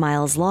 5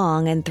 miles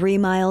long and 3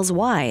 miles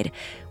wide,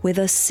 with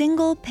a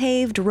single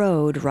paved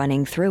road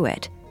running through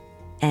it.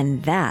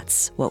 And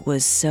that's what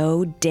was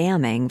so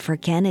damning for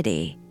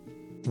Kennedy.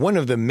 One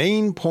of the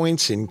main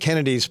points in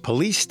Kennedy's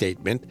police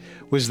statement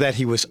was that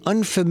he was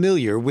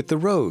unfamiliar with the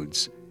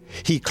roads.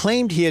 He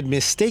claimed he had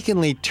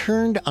mistakenly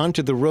turned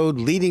onto the road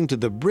leading to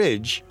the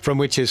bridge from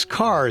which his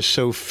car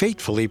so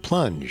fatefully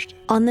plunged.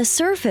 On the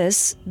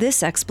surface,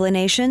 this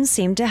explanation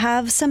seemed to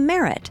have some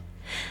merit.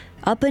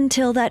 Up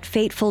until that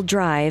fateful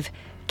drive,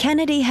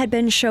 Kennedy had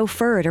been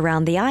chauffeured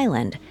around the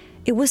island.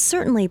 It was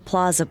certainly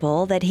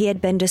plausible that he had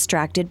been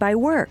distracted by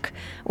work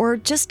or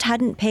just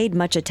hadn't paid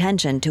much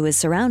attention to his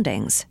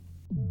surroundings.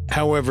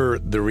 However,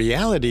 the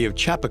reality of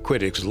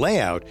Chappaquiddick's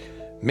layout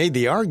made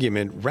the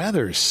argument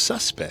rather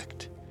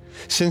suspect.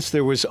 Since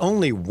there was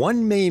only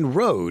one main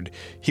road,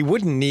 he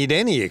wouldn't need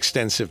any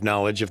extensive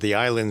knowledge of the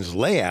island's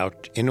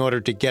layout in order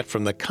to get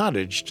from the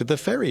cottage to the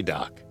ferry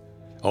dock.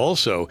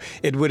 Also,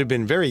 it would have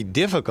been very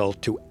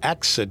difficult to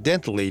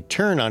accidentally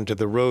turn onto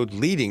the road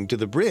leading to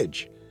the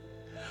bridge.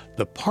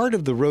 The part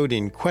of the road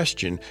in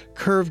question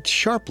curved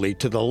sharply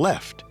to the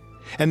left,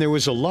 and there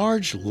was a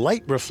large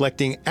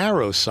light-reflecting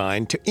arrow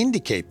sign to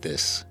indicate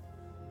this.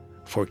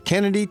 For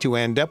Kennedy to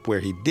end up where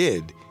he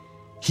did,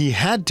 he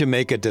had to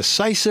make a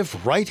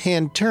decisive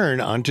right-hand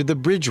turn onto the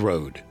bridge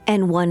road.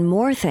 And one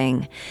more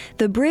thing,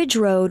 the bridge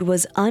road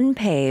was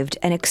unpaved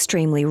and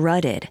extremely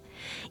rutted.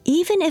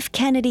 Even if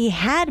Kennedy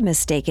had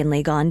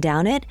mistakenly gone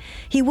down it,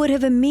 he would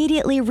have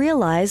immediately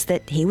realized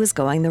that he was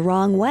going the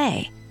wrong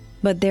way.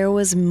 But there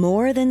was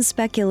more than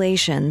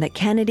speculation that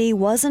Kennedy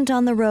wasn't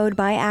on the road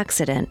by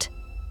accident.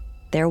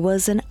 There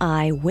was an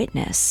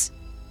eyewitness.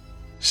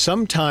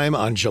 Sometime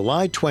on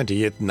July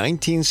 20th,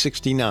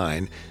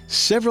 1969,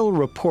 several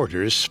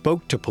reporters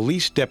spoke to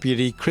Police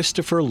Deputy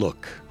Christopher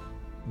Look.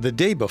 The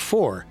day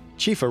before,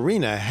 Chief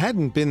Arena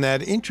hadn't been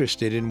that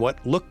interested in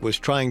what Look was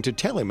trying to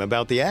tell him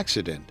about the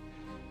accident.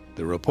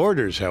 The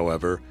reporters,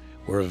 however,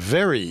 were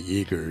very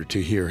eager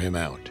to hear him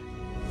out.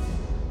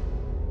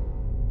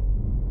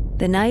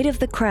 The night of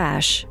the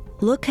crash,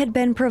 Look had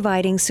been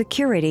providing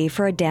security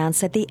for a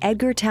dance at the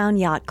Edgartown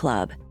Yacht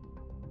Club.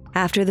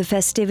 After the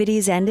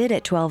festivities ended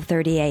at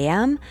 12:30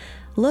 a.m.,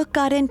 Look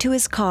got into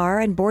his car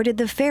and boarded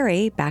the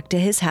ferry back to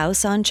his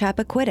house on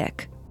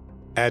Chappaquiddick.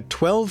 At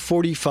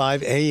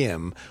 12:45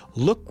 a.m.,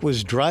 Look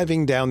was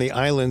driving down the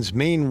island's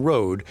main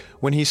road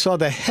when he saw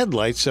the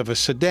headlights of a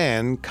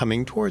sedan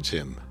coming towards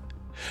him.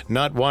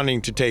 Not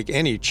wanting to take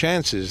any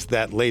chances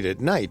that late at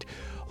night,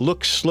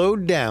 Look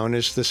slowed down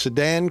as the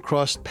sedan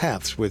crossed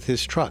paths with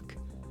his truck.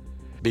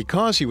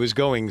 Because he was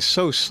going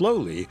so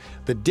slowly,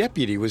 the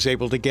deputy was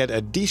able to get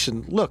a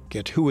decent look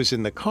at who was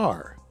in the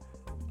car.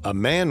 A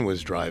man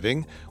was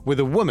driving,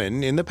 with a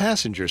woman in the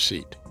passenger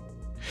seat.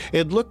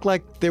 It looked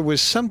like there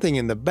was something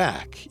in the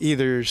back,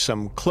 either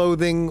some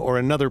clothing or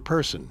another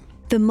person.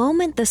 The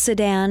moment the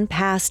sedan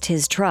passed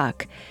his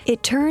truck,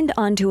 it turned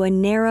onto a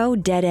narrow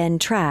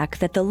dead-end track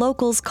that the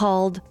locals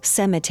called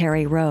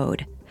Cemetery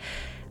Road.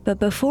 But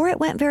before it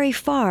went very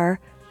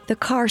far, the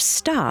car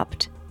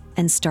stopped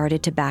and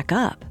started to back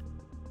up.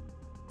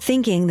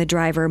 Thinking the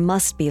driver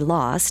must be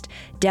lost,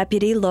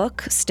 Deputy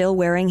Look, still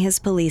wearing his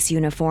police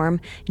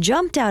uniform,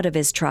 jumped out of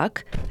his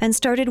truck and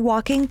started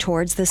walking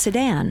towards the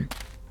sedan.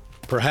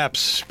 Perhaps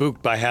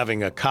spooked by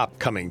having a cop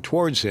coming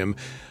towards him,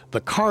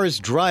 the car's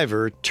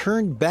driver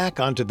turned back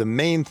onto the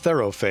main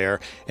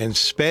thoroughfare and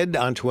sped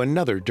onto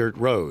another dirt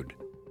road,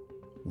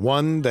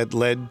 one that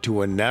led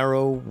to a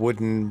narrow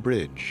wooden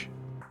bridge.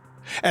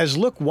 As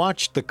Look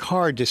watched the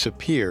car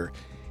disappear,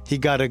 he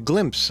got a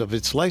glimpse of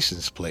its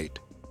license plate.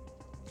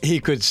 He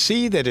could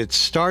see that it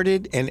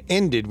started and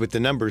ended with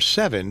the number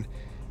 7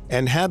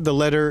 and had the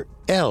letter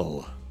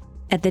L.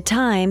 At the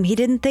time, he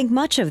didn't think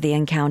much of the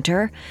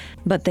encounter,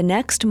 but the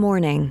next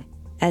morning,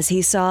 as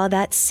he saw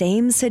that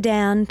same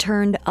sedan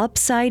turned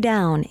upside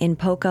down in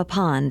Poca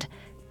Pond,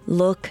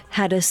 Look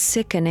had a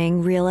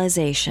sickening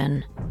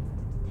realization.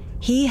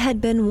 He had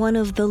been one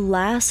of the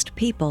last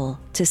people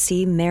to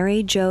see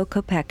Mary Jo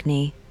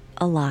Kopechne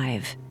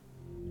alive.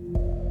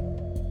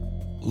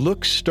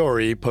 Look's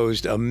story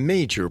posed a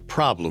major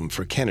problem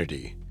for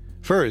Kennedy.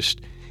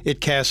 First,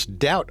 it cast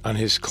doubt on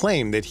his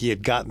claim that he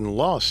had gotten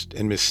lost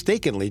and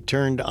mistakenly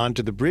turned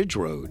onto the bridge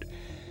road.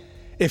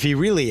 If he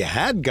really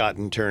had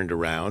gotten turned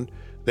around,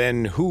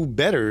 then who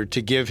better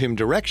to give him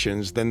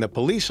directions than the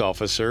police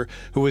officer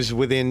who was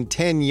within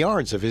 10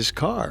 yards of his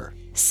car?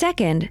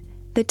 Second,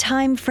 the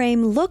time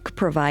frame Look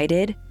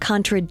provided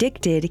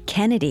contradicted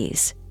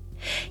Kennedy's.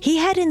 He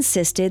had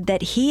insisted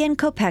that he and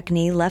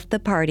Kopechne left the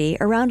party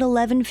around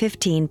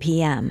 11:15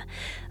 p.m.,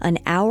 an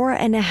hour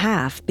and a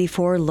half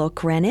before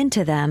Look ran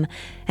into them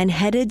and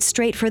headed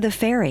straight for the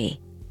ferry.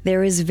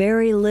 There is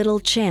very little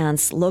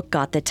chance Look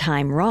got the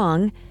time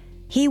wrong.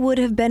 He would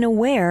have been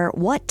aware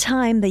what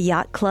time the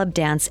yacht club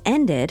dance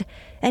ended,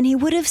 and he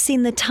would have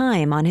seen the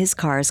time on his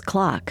car's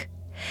clock.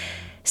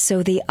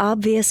 So the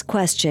obvious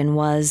question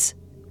was,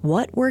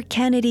 what were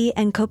Kennedy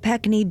and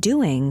Kopechne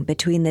doing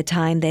between the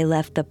time they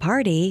left the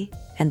party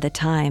and the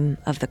time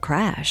of the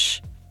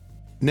crash?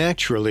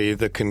 Naturally,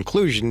 the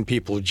conclusion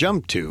people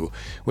jumped to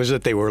was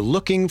that they were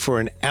looking for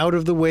an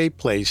out-of-the-way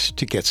place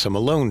to get some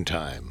alone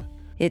time.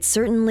 It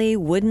certainly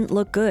wouldn't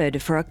look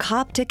good for a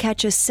cop to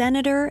catch a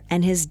senator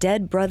and his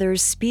dead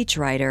brother's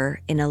speechwriter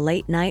in a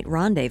late-night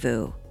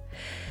rendezvous.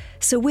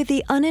 So with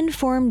the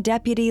uninformed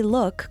Deputy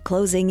Look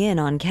closing in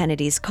on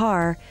Kennedy's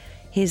car,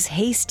 his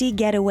hasty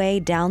getaway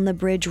down the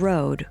bridge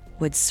road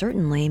would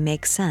certainly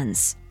make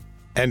sense.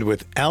 And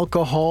with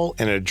alcohol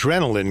and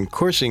adrenaline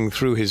coursing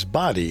through his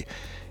body,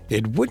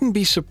 it wouldn't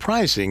be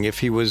surprising if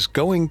he was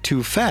going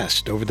too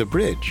fast over the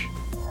bridge.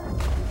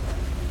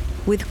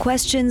 With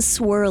questions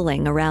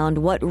swirling around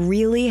what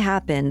really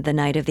happened the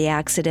night of the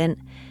accident,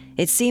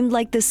 it seemed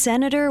like the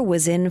senator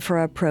was in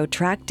for a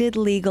protracted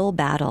legal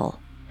battle.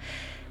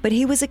 But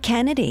he was a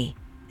Kennedy,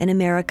 and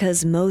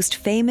America's most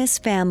famous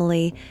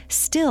family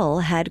still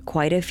had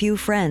quite a few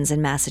friends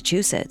in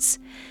Massachusetts,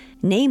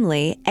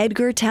 namely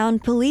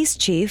Edgartown Police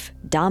Chief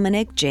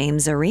Dominic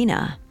James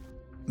Arena.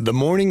 The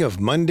morning of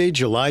Monday,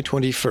 July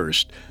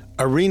 21st,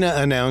 Arena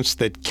announced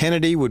that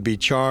Kennedy would be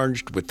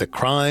charged with the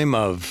crime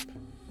of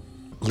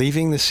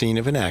leaving the scene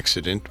of an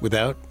accident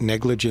without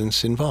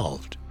negligence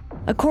involved.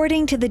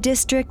 According to the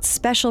district's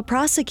special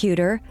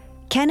prosecutor,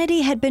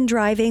 Kennedy had been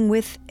driving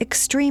with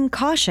extreme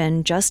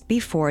caution just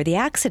before the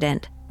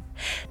accident.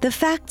 The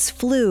facts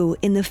flew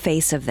in the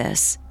face of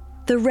this.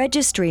 The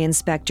registry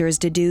inspectors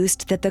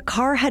deduced that the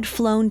car had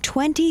flown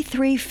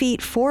 23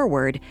 feet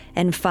forward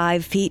and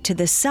 5 feet to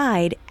the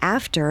side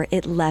after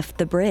it left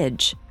the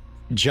bridge.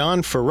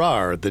 John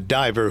Farrar, the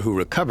diver who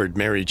recovered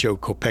Mary Jo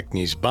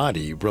Kopechne's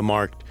body,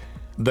 remarked,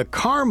 "The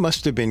car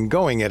must have been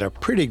going at a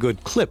pretty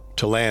good clip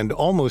to land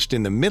almost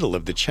in the middle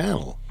of the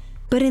channel."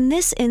 But in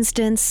this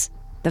instance,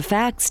 the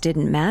facts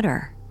didn't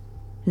matter.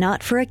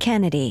 Not for a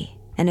Kennedy,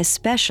 and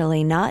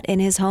especially not in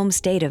his home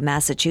state of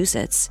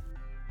Massachusetts.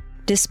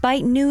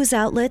 Despite news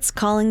outlets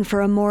calling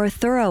for a more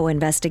thorough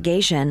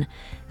investigation,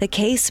 the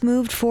case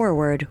moved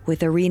forward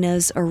with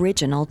Arena's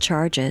original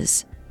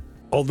charges.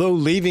 Although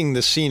leaving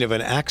the scene of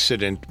an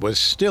accident was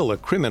still a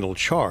criminal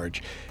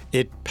charge,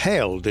 it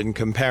paled in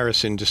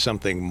comparison to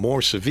something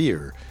more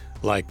severe,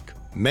 like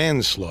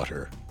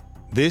manslaughter.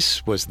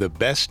 This was the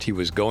best he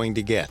was going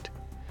to get.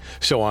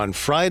 So on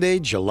Friday,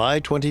 July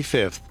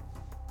 25th,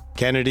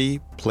 Kennedy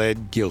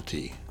pled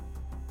guilty.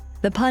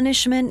 The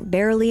punishment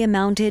barely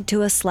amounted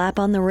to a slap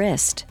on the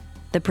wrist.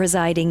 The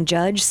presiding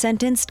judge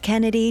sentenced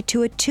Kennedy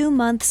to a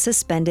 2-month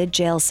suspended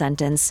jail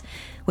sentence,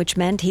 which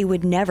meant he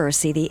would never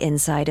see the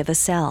inside of a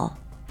cell.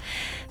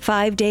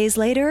 5 days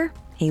later,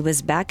 he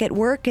was back at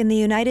work in the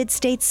United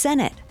States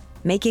Senate,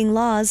 making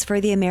laws for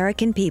the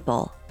American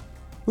people.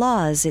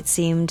 Laws, it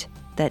seemed,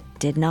 that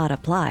did not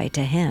apply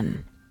to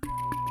him.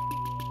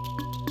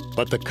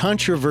 But the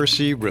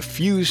controversy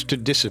refused to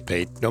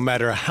dissipate no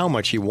matter how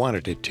much he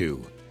wanted it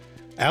to.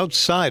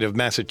 Outside of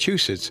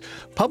Massachusetts,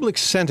 public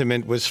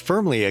sentiment was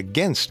firmly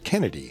against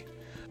Kennedy.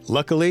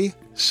 Luckily,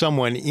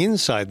 someone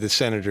inside the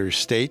senator's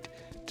state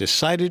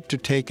decided to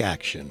take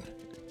action.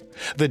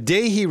 The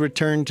day he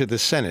returned to the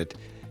Senate,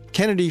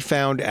 Kennedy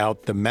found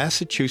out the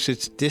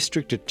Massachusetts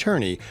district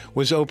attorney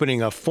was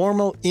opening a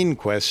formal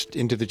inquest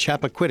into the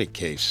Chappaquiddick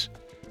case.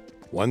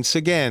 Once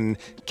again,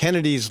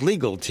 Kennedy's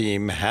legal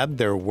team had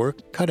their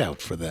work cut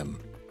out for them.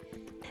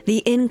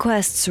 The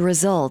inquest's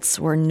results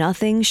were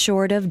nothing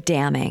short of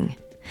damning.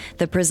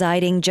 The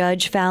presiding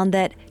judge found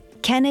that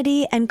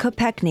Kennedy and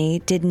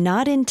Kopechne did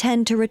not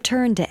intend to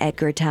return to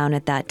Edgartown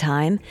at that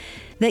time,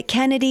 that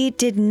Kennedy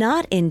did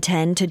not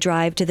intend to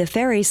drive to the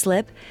ferry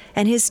slip,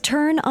 and his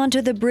turn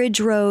onto the bridge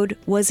road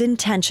was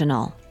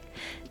intentional.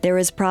 There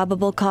is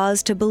probable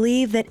cause to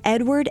believe that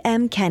Edward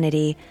M.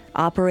 Kennedy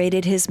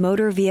operated his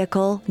motor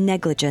vehicle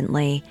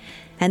negligently,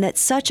 and that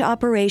such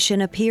operation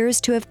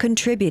appears to have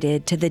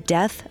contributed to the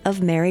death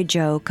of Mary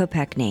Jo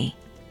Kopechne.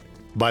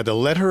 By the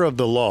letter of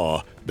the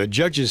law, the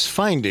judge's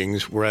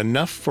findings were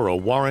enough for a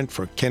warrant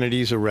for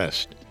Kennedy's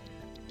arrest.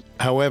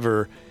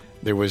 However,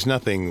 there was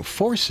nothing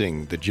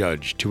forcing the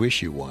judge to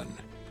issue one.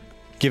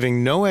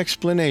 Giving no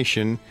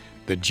explanation,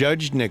 the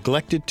judge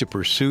neglected to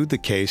pursue the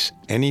case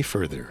any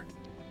further.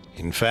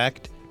 In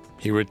fact,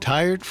 he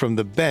retired from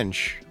the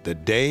bench the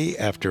day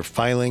after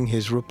filing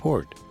his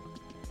report.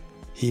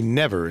 He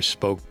never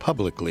spoke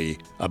publicly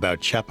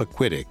about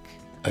Chappaquiddick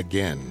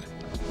again.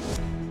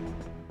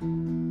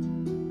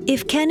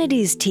 If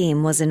Kennedy's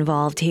team was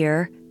involved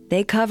here,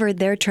 they covered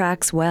their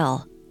tracks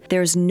well.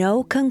 There's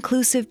no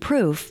conclusive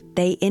proof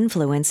they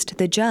influenced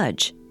the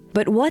judge.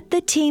 But what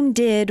the team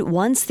did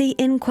once the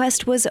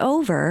inquest was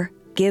over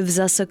gives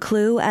us a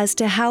clue as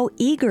to how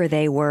eager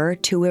they were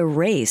to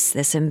erase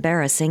this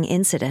embarrassing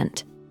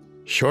incident.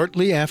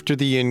 Shortly after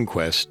the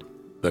inquest,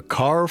 the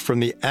car from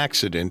the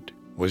accident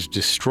was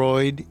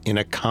destroyed in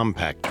a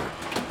compactor.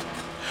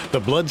 The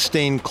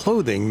blood-stained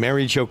clothing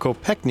Mary Jo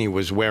Kopechne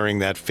was wearing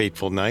that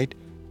fateful night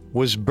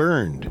was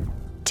burned.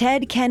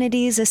 Ted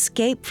Kennedy's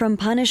escape from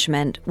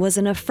punishment was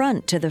an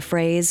affront to the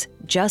phrase,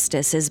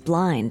 "justice is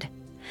blind."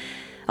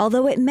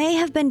 Although it may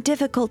have been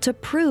difficult to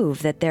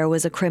prove that there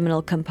was a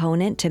criminal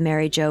component to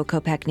Mary Jo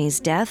Kopechne's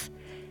death,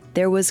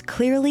 there was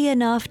clearly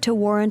enough to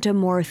warrant a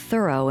more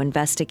thorough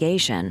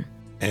investigation.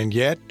 And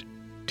yet,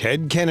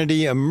 Ted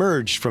Kennedy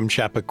emerged from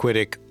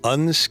Chappaquiddick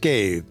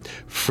unscathed,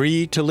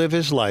 free to live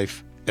his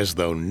life as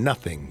though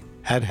nothing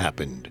had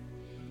happened.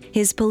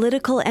 His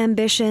political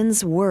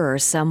ambitions were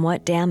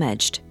somewhat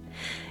damaged.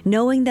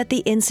 Knowing that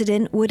the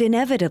incident would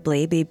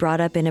inevitably be brought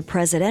up in a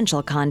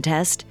presidential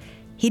contest,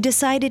 he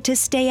decided to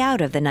stay out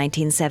of the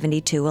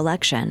 1972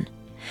 election.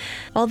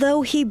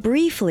 Although he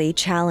briefly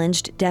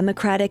challenged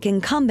Democratic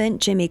incumbent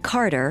Jimmy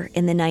Carter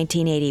in the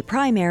 1980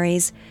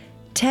 primaries,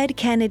 Ted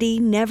Kennedy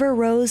never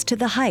rose to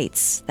the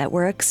heights that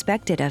were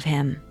expected of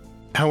him.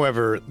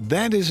 However,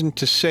 that isn't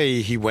to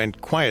say he went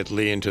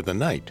quietly into the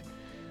night.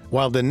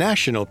 While the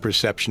national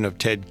perception of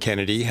Ted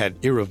Kennedy had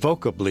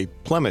irrevocably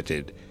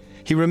plummeted,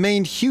 he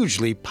remained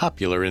hugely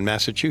popular in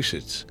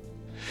Massachusetts.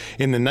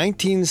 In the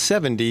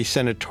 1970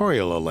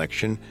 senatorial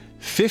election,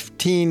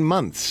 15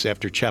 months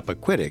after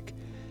Chappaquiddick,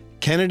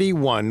 Kennedy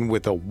won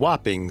with a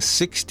whopping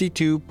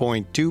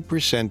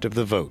 62.2% of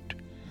the vote.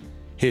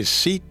 His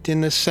seat in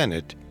the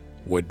Senate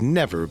would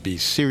never be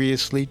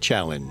seriously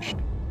challenged.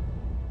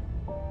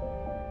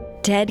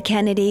 Ted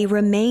Kennedy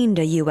remained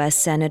a U.S.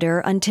 Senator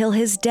until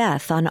his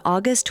death on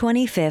August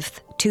 25,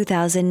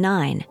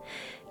 2009,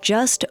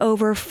 just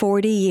over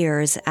 40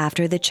 years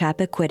after the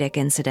Chappaquiddick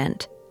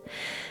incident.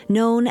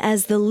 Known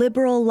as the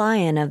liberal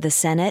lion of the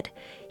Senate,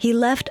 he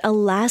left a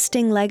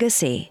lasting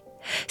legacy,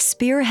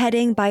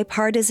 spearheading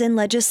bipartisan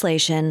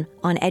legislation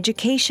on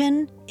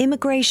education,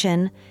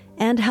 immigration,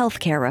 and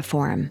healthcare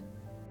reform.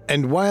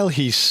 And while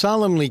he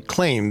solemnly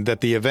claimed that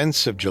the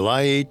events of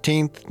July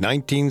 18,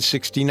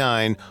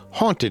 1969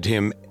 haunted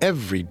him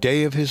every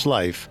day of his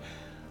life,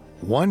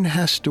 one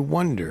has to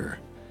wonder,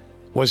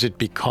 was it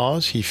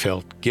because he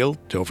felt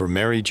guilt over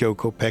Mary Jo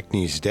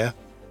Kopechne's death?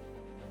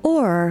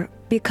 Or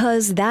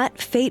because that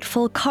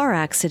fateful car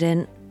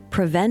accident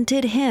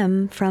prevented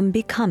him from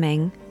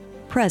becoming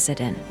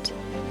president?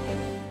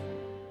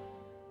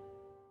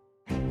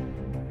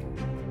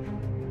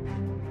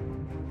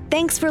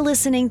 Thanks for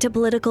listening to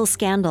Political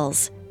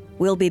Scandals.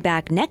 We'll be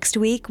back next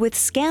week with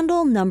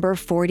scandal number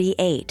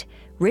 48,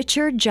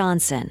 Richard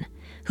Johnson,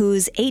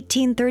 whose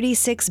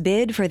 1836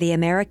 bid for the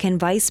American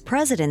vice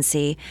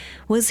presidency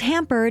was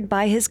hampered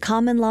by his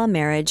common-law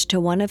marriage to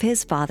one of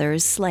his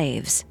father's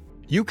slaves.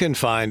 You can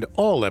find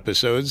all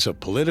episodes of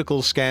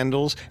Political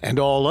Scandals and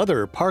all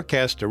other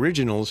Parcast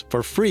originals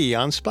for free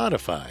on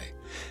Spotify.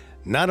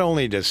 Not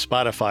only does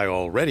Spotify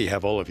already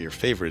have all of your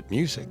favorite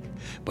music,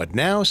 but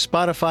now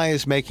Spotify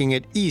is making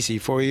it easy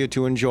for you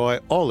to enjoy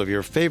all of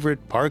your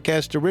favorite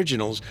Parcast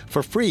originals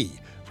for free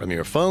from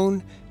your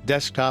phone,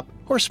 desktop,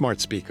 or smart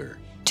speaker.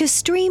 To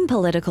stream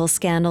Political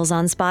Scandals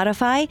on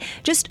Spotify,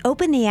 just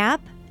open the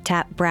app,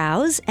 tap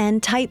Browse,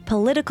 and type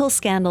Political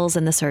Scandals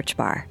in the search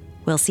bar.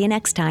 We'll see you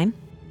next time.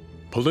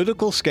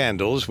 Political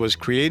Scandals was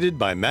created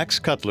by Max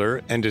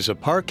Cutler and is a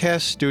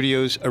Parcast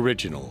Studios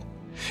original.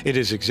 It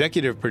is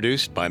executive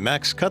produced by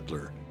Max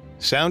Cutler,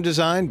 sound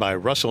designed by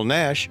Russell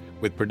Nash,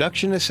 with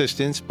production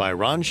assistance by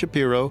Ron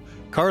Shapiro,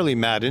 Carly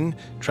Madden,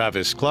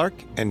 Travis Clark,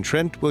 and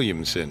Trent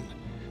Williamson.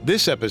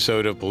 This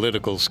episode of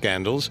Political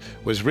Scandals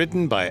was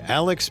written by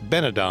Alex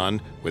Benedon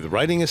with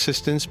writing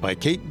assistance by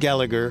Kate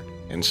Gallagher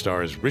and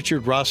stars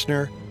Richard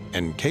Rossner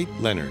and Kate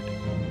Leonard.